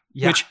 Yeah.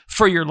 Which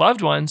for your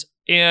loved ones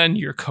and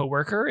your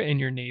coworker and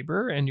your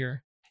neighbor and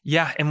your...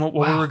 Yeah, and when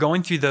we were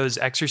going through those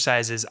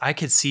exercises, I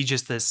could see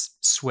just this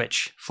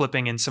switch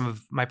flipping in some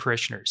of my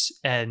parishioners.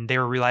 And they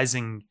were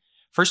realizing,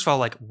 first of all,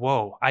 like,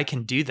 whoa, I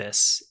can do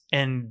this.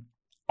 And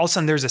all of a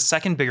sudden there's a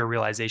second bigger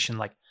realization,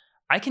 like,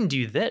 I can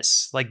do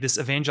this, like this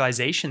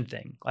evangelization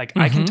thing. Like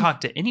I can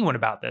talk to anyone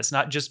about this,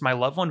 not just my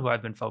loved one who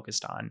I've been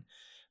focused on,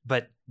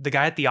 but the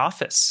guy at the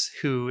office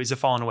who is a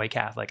fallen away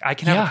Catholic. I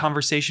can have a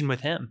conversation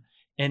with him.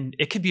 And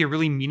it could be a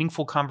really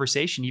meaningful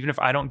conversation, even if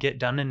I don't get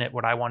done in it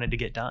what I wanted to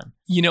get done.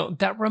 You know,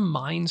 that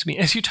reminds me,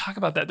 as you talk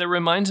about that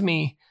reminds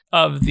me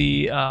of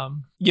the,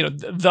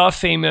 the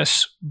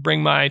famous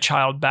bring my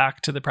child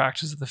back to the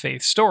practice of the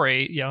faith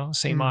story,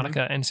 St.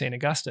 Monica and St.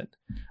 Augustine.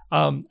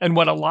 And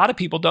what a lot of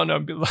people don't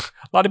know, a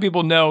lot of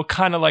people know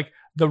kind of like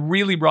the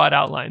really broad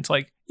outlines,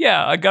 like,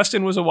 yeah,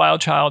 Augustine was a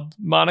wild child.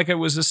 Monica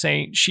was a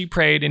saint. She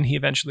prayed and he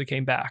eventually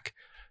came back.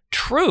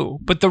 True.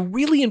 But the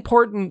really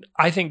important,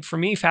 I think for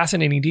me,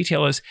 fascinating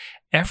detail is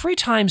every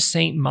time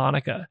St.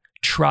 Monica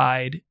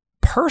tried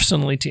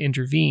personally to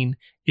intervene,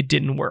 it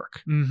didn't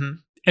work.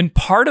 And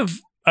part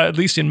of, at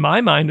least in my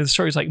mind, the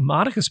story is like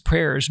Monica's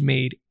prayers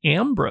made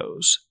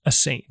Ambrose a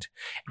saint.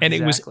 And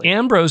it was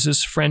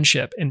Ambrose's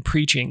friendship and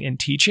preaching and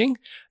teaching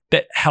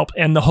that helped,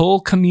 and the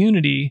whole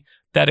community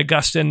that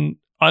Augustine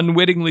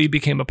unwittingly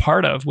became a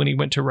part of when he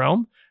went to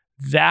Rome.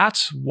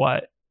 That's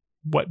what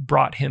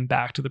brought him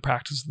back to the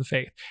practice of the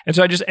faith. And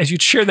so as you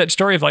share that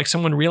story of like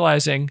someone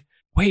realizing,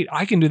 wait,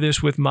 I can do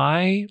this with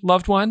my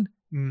loved one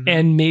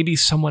and maybe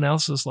someone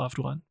else's loved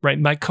one, right?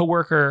 My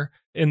coworker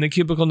in the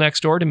cubicle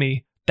next door to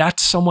me,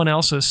 that's someone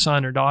else's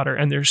son or daughter.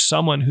 And there's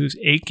someone who's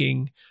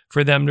aching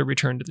for them to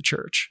return to the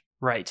church.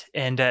 Right.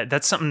 And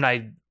that's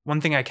something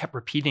one thing I kept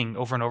repeating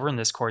over and over in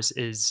this course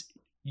is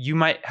you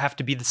might have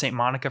to be the St.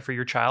 Monica for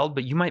your child,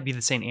 but you might be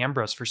the St.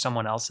 Ambrose for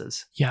someone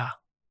else's. Yeah.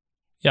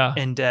 Yeah.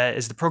 And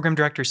as the program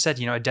director said,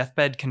 a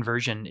deathbed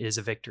conversion is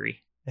a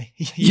victory.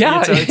 You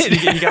got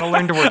to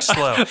learn to work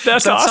slow.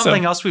 That's awesome.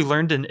 Something else we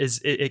learned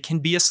is it can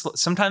be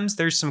sometimes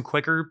there's some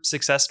quicker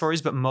success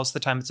stories, but most of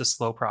the time it's a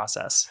slow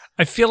process.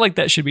 I feel like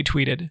that should be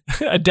tweeted.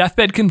 A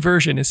deathbed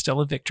conversion is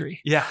still a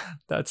victory. Yeah.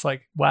 That's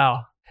like,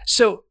 wow.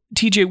 So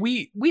TJ,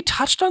 we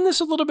touched on this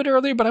a little bit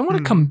earlier, but I want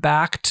to come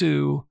back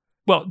to,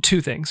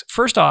 two things.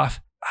 First off,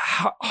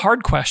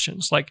 hard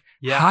questions. Like,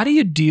 how do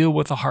you deal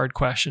with the hard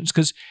questions?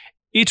 Because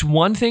it's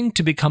one thing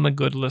to become a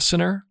good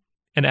listener.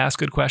 and ask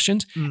good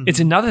questions. Mhm. It's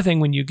another thing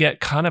when you get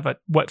kind of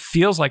what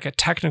feels like a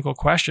technical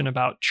question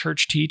about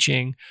church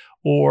teaching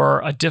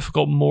or a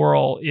difficult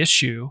moral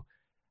issue.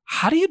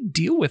 How do you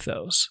deal with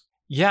those?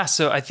 Yeah,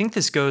 so I think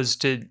this goes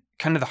to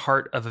kind of the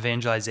heart of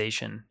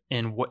evangelization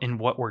in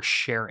what we're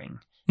sharing.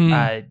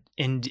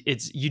 And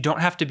you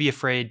don't have to be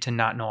afraid to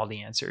not know all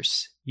the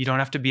answers. You don't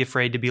have to be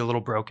afraid to be a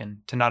little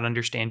broken, to not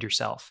understand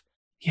yourself.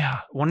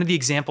 Yeah. One of the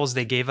examples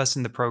they gave us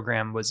in the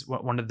program was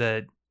one of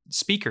the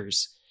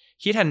speakers.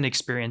 He had an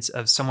experience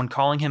of someone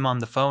calling him on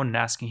the phone and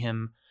asking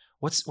him,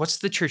 what's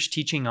the church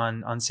teaching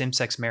on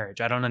same-sex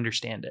marriage? I don't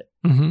understand it.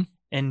 Mm-hmm.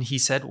 And he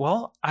said,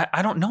 well,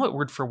 I don't know it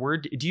word for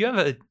word. Do you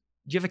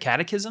have a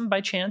catechism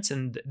by chance?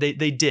 And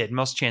they did.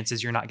 Most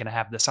chances you're not going to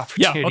have this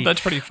opportunity. Yeah, well,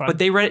 that's pretty fun. But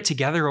they read it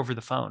together over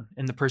the phone,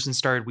 and the person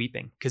started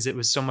weeping because it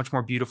was so much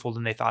more beautiful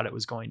than they thought it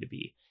was going to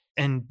be.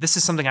 And this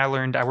is something I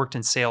learned. I worked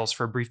in sales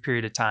for a brief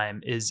period of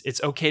time. Is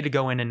it's okay to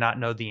go in and not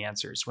know the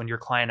answers when your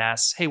client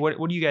asks, "Hey, what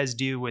do you guys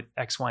do with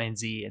X, Y, and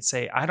Z?" And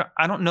say,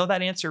 "I don't know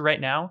that answer right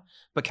now,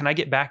 but can I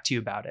get back to you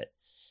about it?"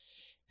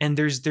 And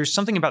there's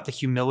something about the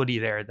humility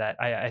there that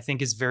I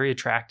think is very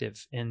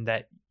attractive, in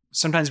that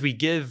sometimes we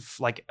give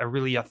like a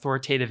really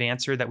authoritative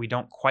answer that we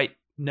don't quite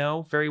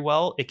know very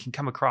well. It can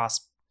come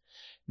across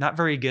not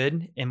very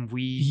good, and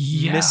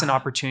we miss an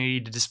opportunity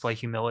to display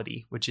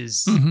humility, which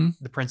is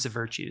the Prince of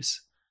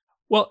Virtues.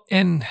 Well,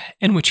 and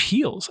which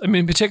heals. I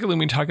mean, particularly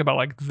when we talk about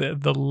like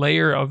the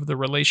layer of the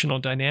relational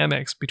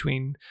dynamics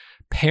between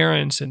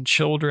parents and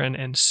children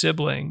and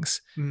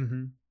siblings,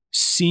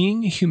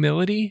 seeing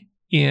humility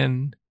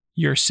in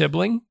your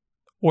sibling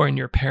or in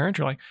your parent,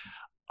 you're like,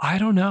 I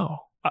don't know.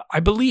 I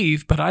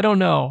believe, but I don't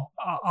know.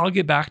 I'll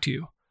get back to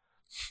you.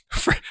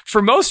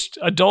 For most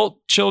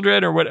adult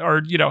children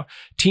or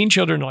teen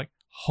children, like,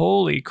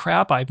 holy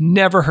crap, I've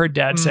never heard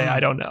dad say, I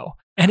don't know.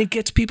 And it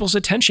gets people's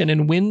attention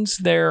and wins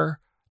their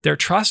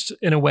trust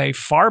in a way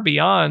far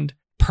beyond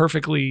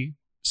perfectly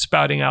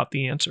spouting out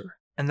the answer.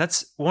 And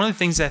that's one of the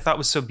things that I thought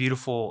was so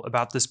beautiful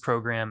about this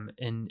program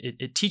and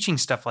it teaching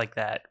stuff like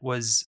that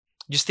was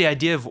just the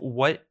idea of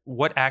what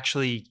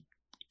actually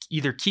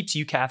either keeps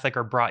you Catholic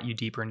or brought you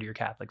deeper into your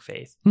Catholic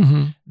faith.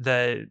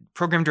 The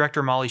program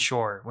director, Molly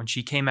Shore, when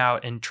she came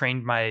out and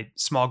trained my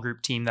small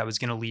group team that was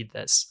going to lead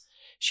this,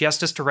 she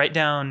asked us to write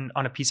down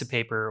on a piece of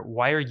paper,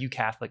 why are you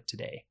Catholic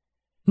today?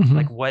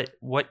 Like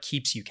what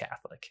keeps you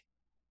Catholic?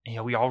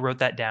 And, we all wrote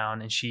that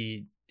down, and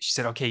she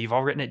said, okay, you've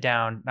all written it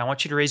down. I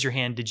want you to raise your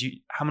hand.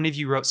 How many of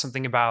you wrote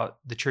something about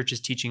the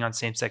church's teaching on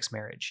same-sex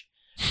marriage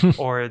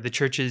or the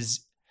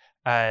church's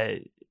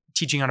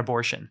teaching on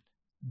abortion?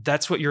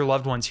 That's what your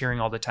loved ones hearing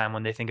all the time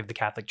when they think of the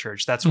Catholic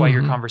Church. That's why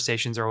your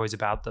conversations are always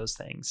about those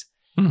things.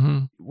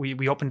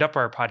 We opened up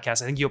our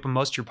podcast. I think you open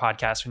most of your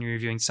podcasts when you're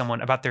reviewing someone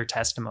about their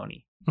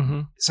testimony.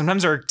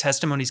 Sometimes our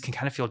testimonies can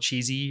kind of feel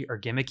cheesy or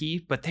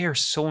gimmicky, but they are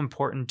so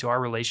important to our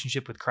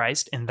relationship with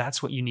Christ, and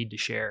that's what you need to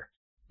share.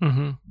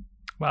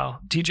 Wow.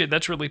 TJ,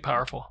 that's really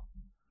powerful.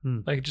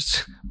 Like,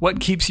 just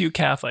what keeps you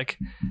Catholic?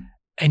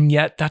 And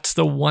yet that's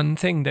the one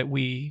thing that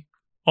we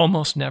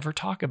almost never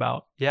talk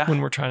about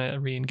when we're trying to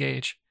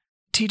re-engage.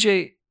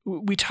 TJ,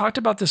 we talked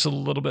about this a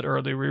little bit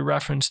earlier. We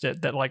referenced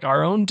it, that like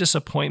our own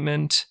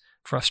disappointment,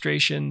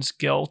 frustrations,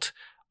 guilt,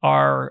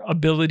 our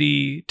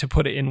ability, to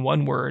put it in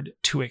one word,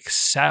 to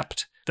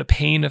accept the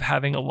pain of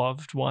having a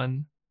loved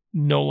one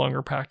no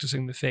longer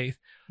practicing the faith.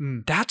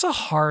 That's a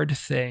hard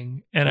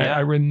thing. And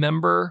I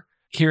remember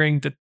hearing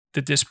that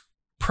this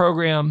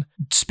program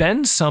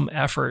spends some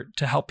effort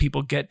to help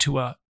people get to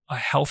a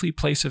healthy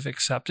place of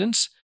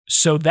acceptance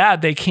so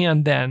that they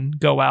can then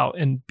go out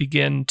and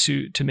begin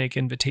to make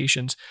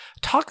invitations.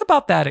 Talk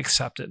about that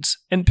acceptance,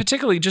 and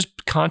particularly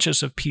just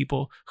conscious of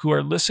people who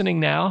are listening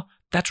now.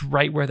 That's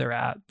right where they're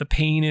at. The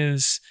pain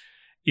is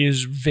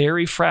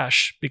very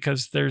fresh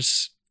because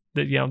there's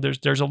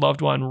a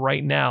loved one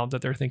right now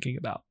that they're thinking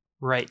about.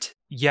 Right.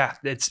 Yeah.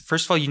 It's,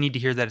 first of all, you need to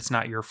hear that it's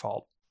not your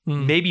fault.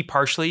 Maybe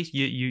partially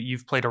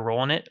you've played a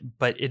role in it,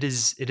 but it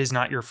is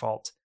not your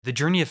fault. The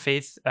journey of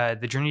faith,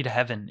 the journey to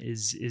heaven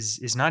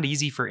is not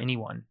easy for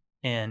anyone.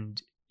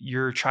 And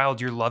your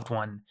child, your loved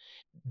one,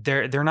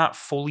 they're not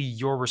fully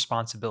your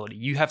responsibility.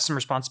 You have some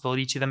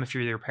responsibility to them if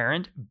you're their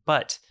parent,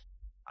 but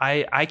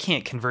I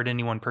can't convert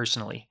anyone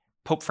personally.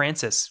 Pope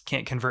Francis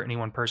can't convert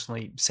anyone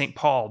personally. St.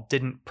 Paul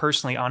didn't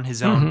personally on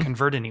his own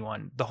convert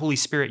anyone. The Holy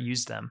Spirit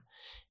used them,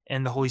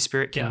 and the Holy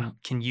Spirit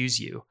can use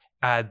you.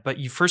 But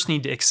you first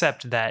need to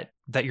accept that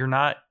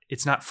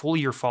it's not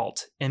fully your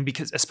fault. And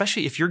because,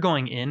 especially if you're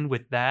going in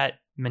with that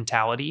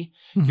mentality,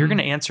 you're going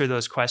to answer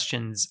those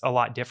questions a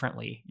lot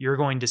differently. You're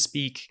going to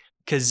speak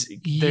because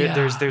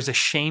there's a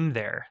shame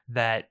there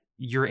that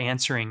you're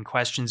answering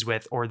questions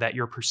with, or that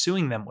you're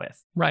pursuing them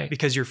with. Right.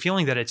 Because you're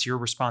feeling that it's your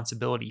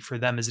responsibility for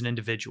them as an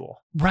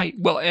individual. Right.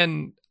 Well,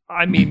 and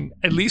I mean,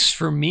 at least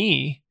for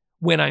me,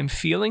 when I'm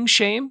feeling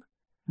shame,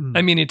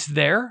 I mean, it's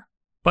there,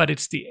 but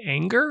it's the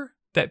anger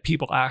that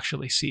people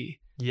actually see.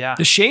 Yeah.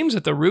 The shame's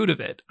at the root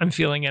of it. I'm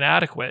feeling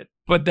inadequate,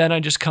 but then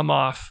I just come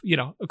off,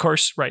 of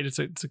course, right. It's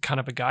a kind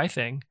of a guy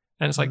thing.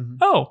 And it's like,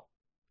 oh,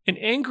 and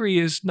angry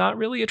is not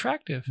really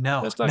attractive.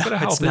 No, that's not going to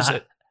help, is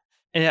it?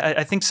 And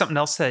I think something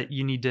else that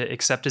you need to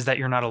accept is that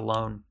you're not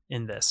alone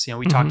in this.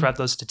 We talked about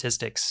those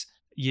statistics.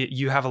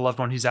 You have a loved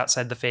one who's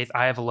outside the faith.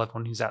 I have a loved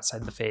one who's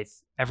outside the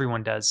faith.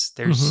 Everyone does.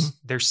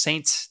 There's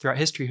saints throughout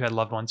history who had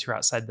loved ones who are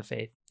outside the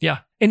faith. Yeah.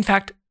 In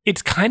fact,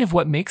 it's kind of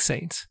what makes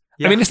saints.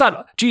 Yeah. I mean, it's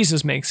not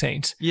Jesus makes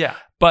saints. Yeah.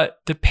 But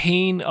the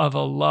pain of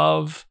a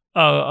love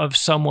of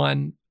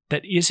someone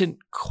that isn't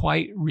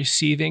quite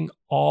receiving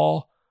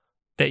all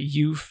that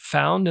you've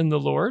found in the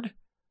Lord,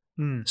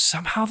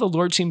 somehow the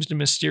Lord seems to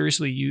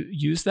mysteriously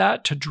use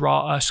that to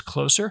draw us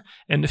closer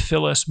and to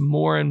fill us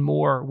more and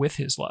more with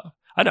his love.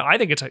 I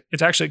think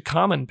it's actually a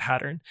common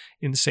pattern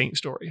in saint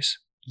stories.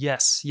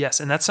 Yes.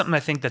 And that's something I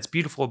think that's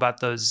beautiful about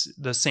those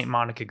St.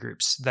 Monica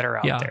groups that are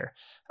out there.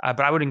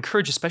 But I would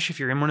encourage, especially if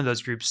you're in one of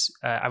those groups,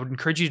 I would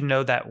encourage you to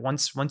know that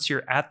once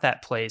you're at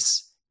that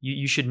place,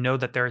 you should know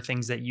that there are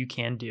things that you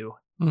can do.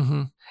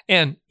 Mm-hmm.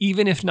 And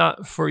even if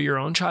not for your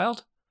own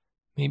child,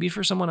 maybe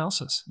for someone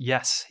else's.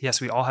 Yes,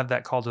 we all have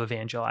that call to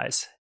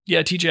evangelize.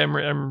 Yeah, TJ,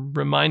 I'm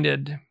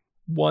reminded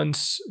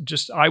once,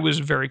 I was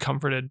very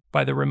comforted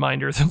by the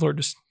reminder the Lord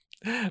is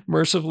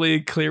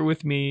mercifully clear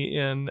with me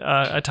in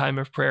a time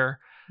of prayer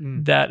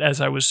that as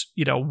I was,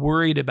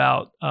 worried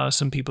about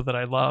some people that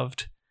I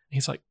loved,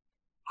 he's like,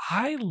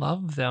 I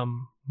love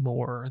them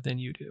more than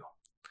you do.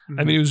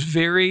 I mean, it was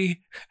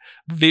very,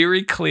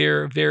 very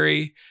clear,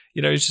 very,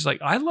 it's just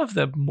like, I love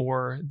them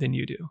more than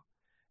you do.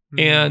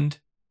 And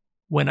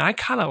when I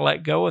kind of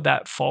let go of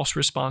that false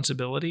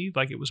responsibility,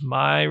 like it was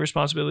my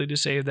responsibility to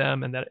save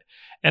them,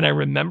 and I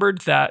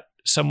remembered that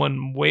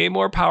someone way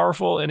more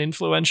powerful and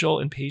influential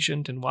and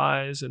patient and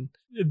wise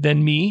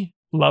than me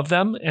loved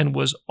them and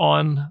was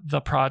on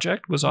the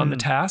project, was on the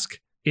task,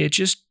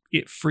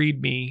 it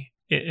freed me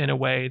in a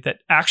way that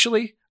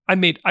actually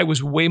I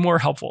was way more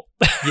helpful.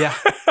 Yeah.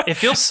 It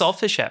feels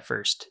selfish at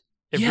first.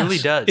 It really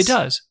does. It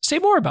does. Say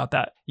more about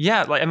that.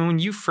 Yeah. When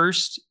you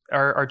first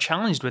are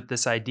challenged with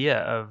this idea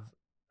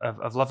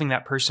of loving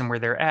that person where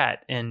they're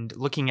at and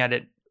looking at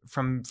it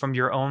from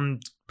your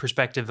own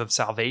perspective of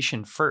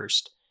salvation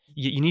first,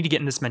 you need to get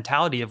in this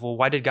mentality of, well,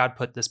 why did God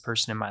put this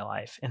person in my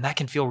life? And that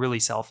can feel really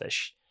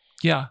selfish.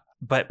 Yeah.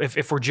 But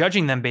if we're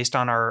judging them based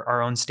on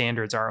our own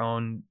standards, our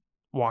own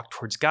walk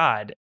towards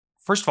God,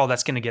 first of all,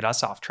 that's going to get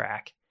us off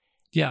track.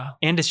 Yeah.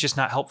 And it's just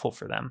not helpful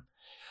for them.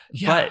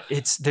 Yeah.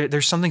 But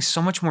there's something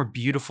so much more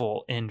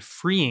beautiful and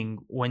freeing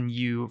when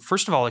you,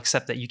 first of all,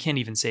 accept that you can't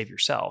even save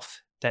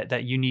yourself,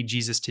 that you need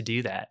Jesus to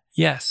do that.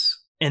 Yes.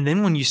 And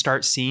then when you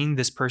start seeing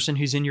this person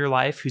who's in your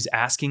life, who's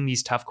asking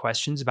these tough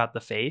questions about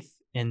the faith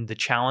and the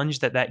challenge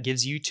that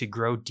gives you to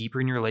grow deeper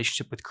in your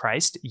relationship with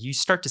Christ, you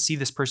start to see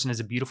this person as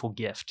a beautiful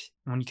gift.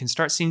 And when you can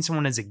start seeing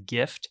someone as a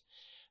gift,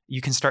 you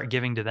can start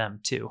giving to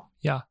them too.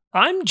 Yeah.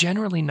 I'm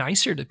generally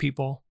nicer to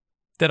people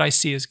that I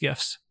see as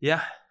gifts.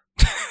 Yeah.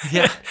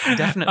 Yeah,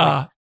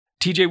 definitely.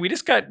 TJ, we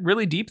just got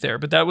really deep there,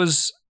 but that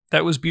was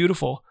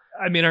beautiful.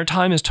 I mean, our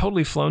time has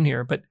totally flown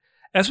here, but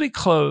as we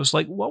close,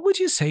 what would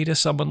you say to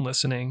someone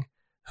listening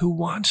who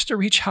wants to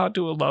reach out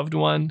to a loved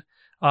one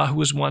who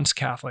was once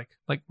Catholic?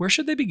 Where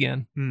should they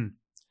begin?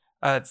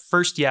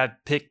 First,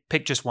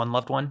 pick just one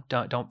loved one.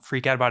 Don't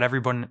freak out about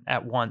everyone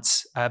at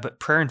once. But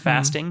prayer and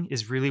fasting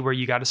is really where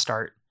you got to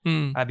start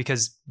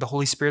because the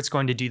Holy Spirit's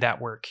going to do that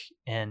work.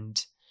 And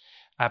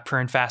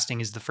prayer and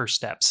fasting is the first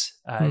steps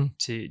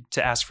to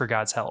ask for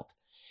God's help.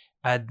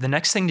 The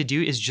next thing to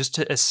do is just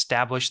to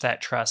establish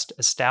that trust,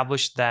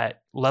 establish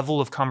that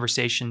level of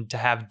conversation, to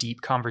have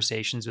deep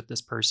conversations with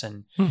this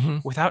person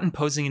without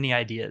imposing any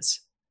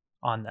ideas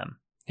on them.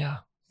 Yeah.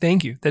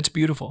 Thank you. That's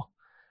beautiful.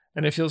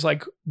 And it feels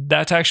like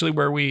that's actually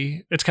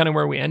it's kind of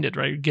where we ended,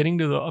 right? Getting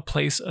to a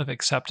place of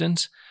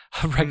acceptance,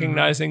 of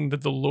recognizing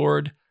that the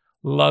Lord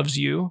loves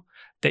you,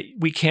 that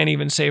we can't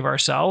even save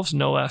ourselves,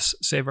 no less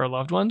save our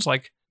loved ones.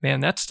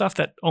 Man, that's stuff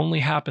that only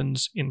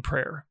happens in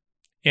prayer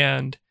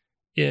and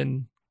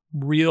in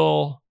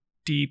real,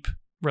 deep,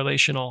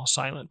 relational,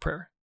 silent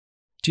prayer.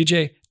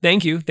 TJ,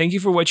 thank you. Thank you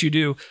for what you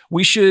do.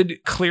 We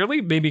should clearly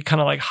maybe kind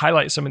of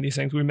highlight some of these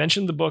things. We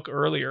mentioned the book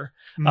earlier,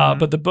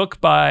 but the book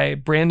by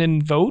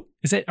Brandon Vogt,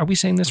 are we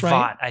saying this right?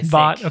 Vogt, I think.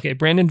 Vogt, okay.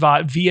 Brandon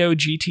Vogt,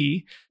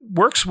 V-O-G-T,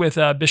 works with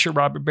Bishop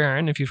Robert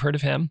Barron, if you've heard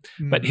of him.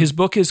 But his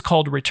book is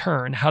called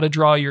Return, How to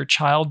Draw Your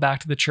Child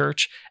Back to the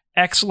Church.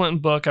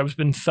 Excellent book. I've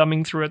been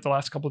thumbing through it the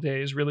last couple of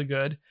days. Really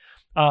good.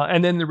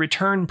 And then the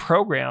Return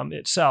program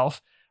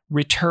itself,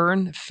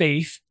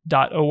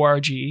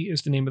 returnfaith.org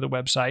is the name of the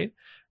website.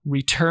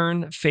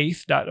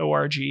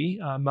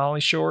 Returnfaith.org.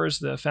 Molly Shore is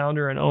the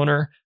founder and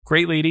owner.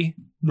 Great lady.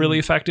 Really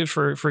effective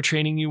for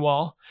training you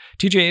all.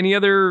 TJ, any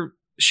other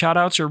shout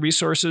outs or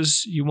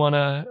resources you want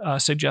to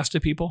suggest to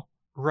people?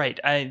 Right.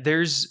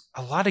 There's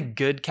a lot of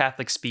good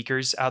Catholic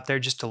speakers out there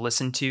just to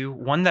listen to.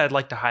 One that I'd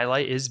like to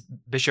highlight is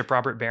Bishop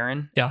Robert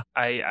Barron. Yeah.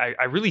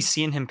 I really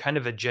see in him kind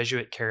of a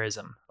Jesuit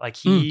charism.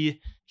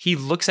 He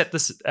looks at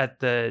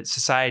the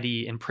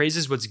society and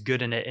praises what's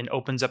good in it and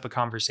opens up a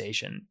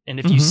conversation. And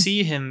if you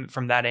see him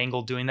from that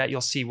angle doing that,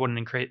 you'll see what an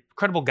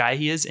incredible guy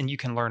he is, and you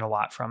can learn a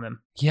lot from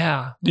him.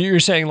 Yeah. You're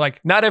saying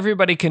not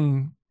everybody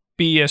can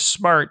be as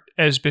smart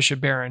as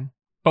Bishop Barron,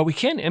 but we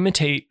can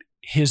imitate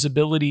his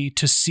ability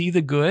to see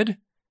the good,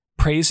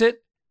 praise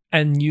it,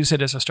 and use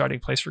it as a starting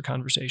place for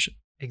conversation.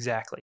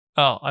 Exactly.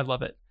 Oh, I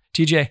love it.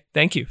 TJ,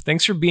 thank you.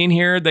 Thanks for being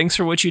here. Thanks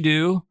for what you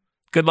do.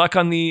 Good luck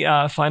on the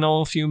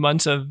final few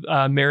months of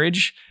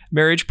marriage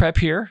prep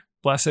here.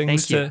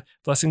 Blessings to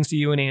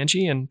you and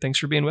Angie, and thanks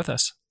for being with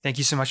us. Thank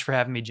you so much for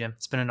having me, Jim.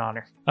 It's been an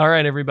honor. All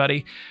right,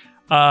 everybody.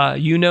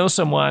 You know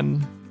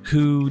someone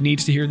who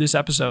needs to hear this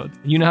episode.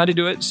 You know how to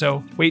do it.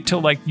 So wait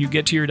till you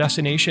get to your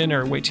destination,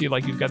 or wait till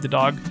you've got the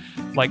dog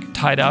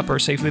tied up or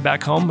safely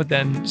back home, but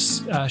then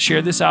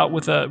share this out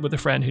with a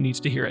friend who needs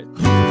to hear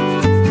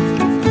it.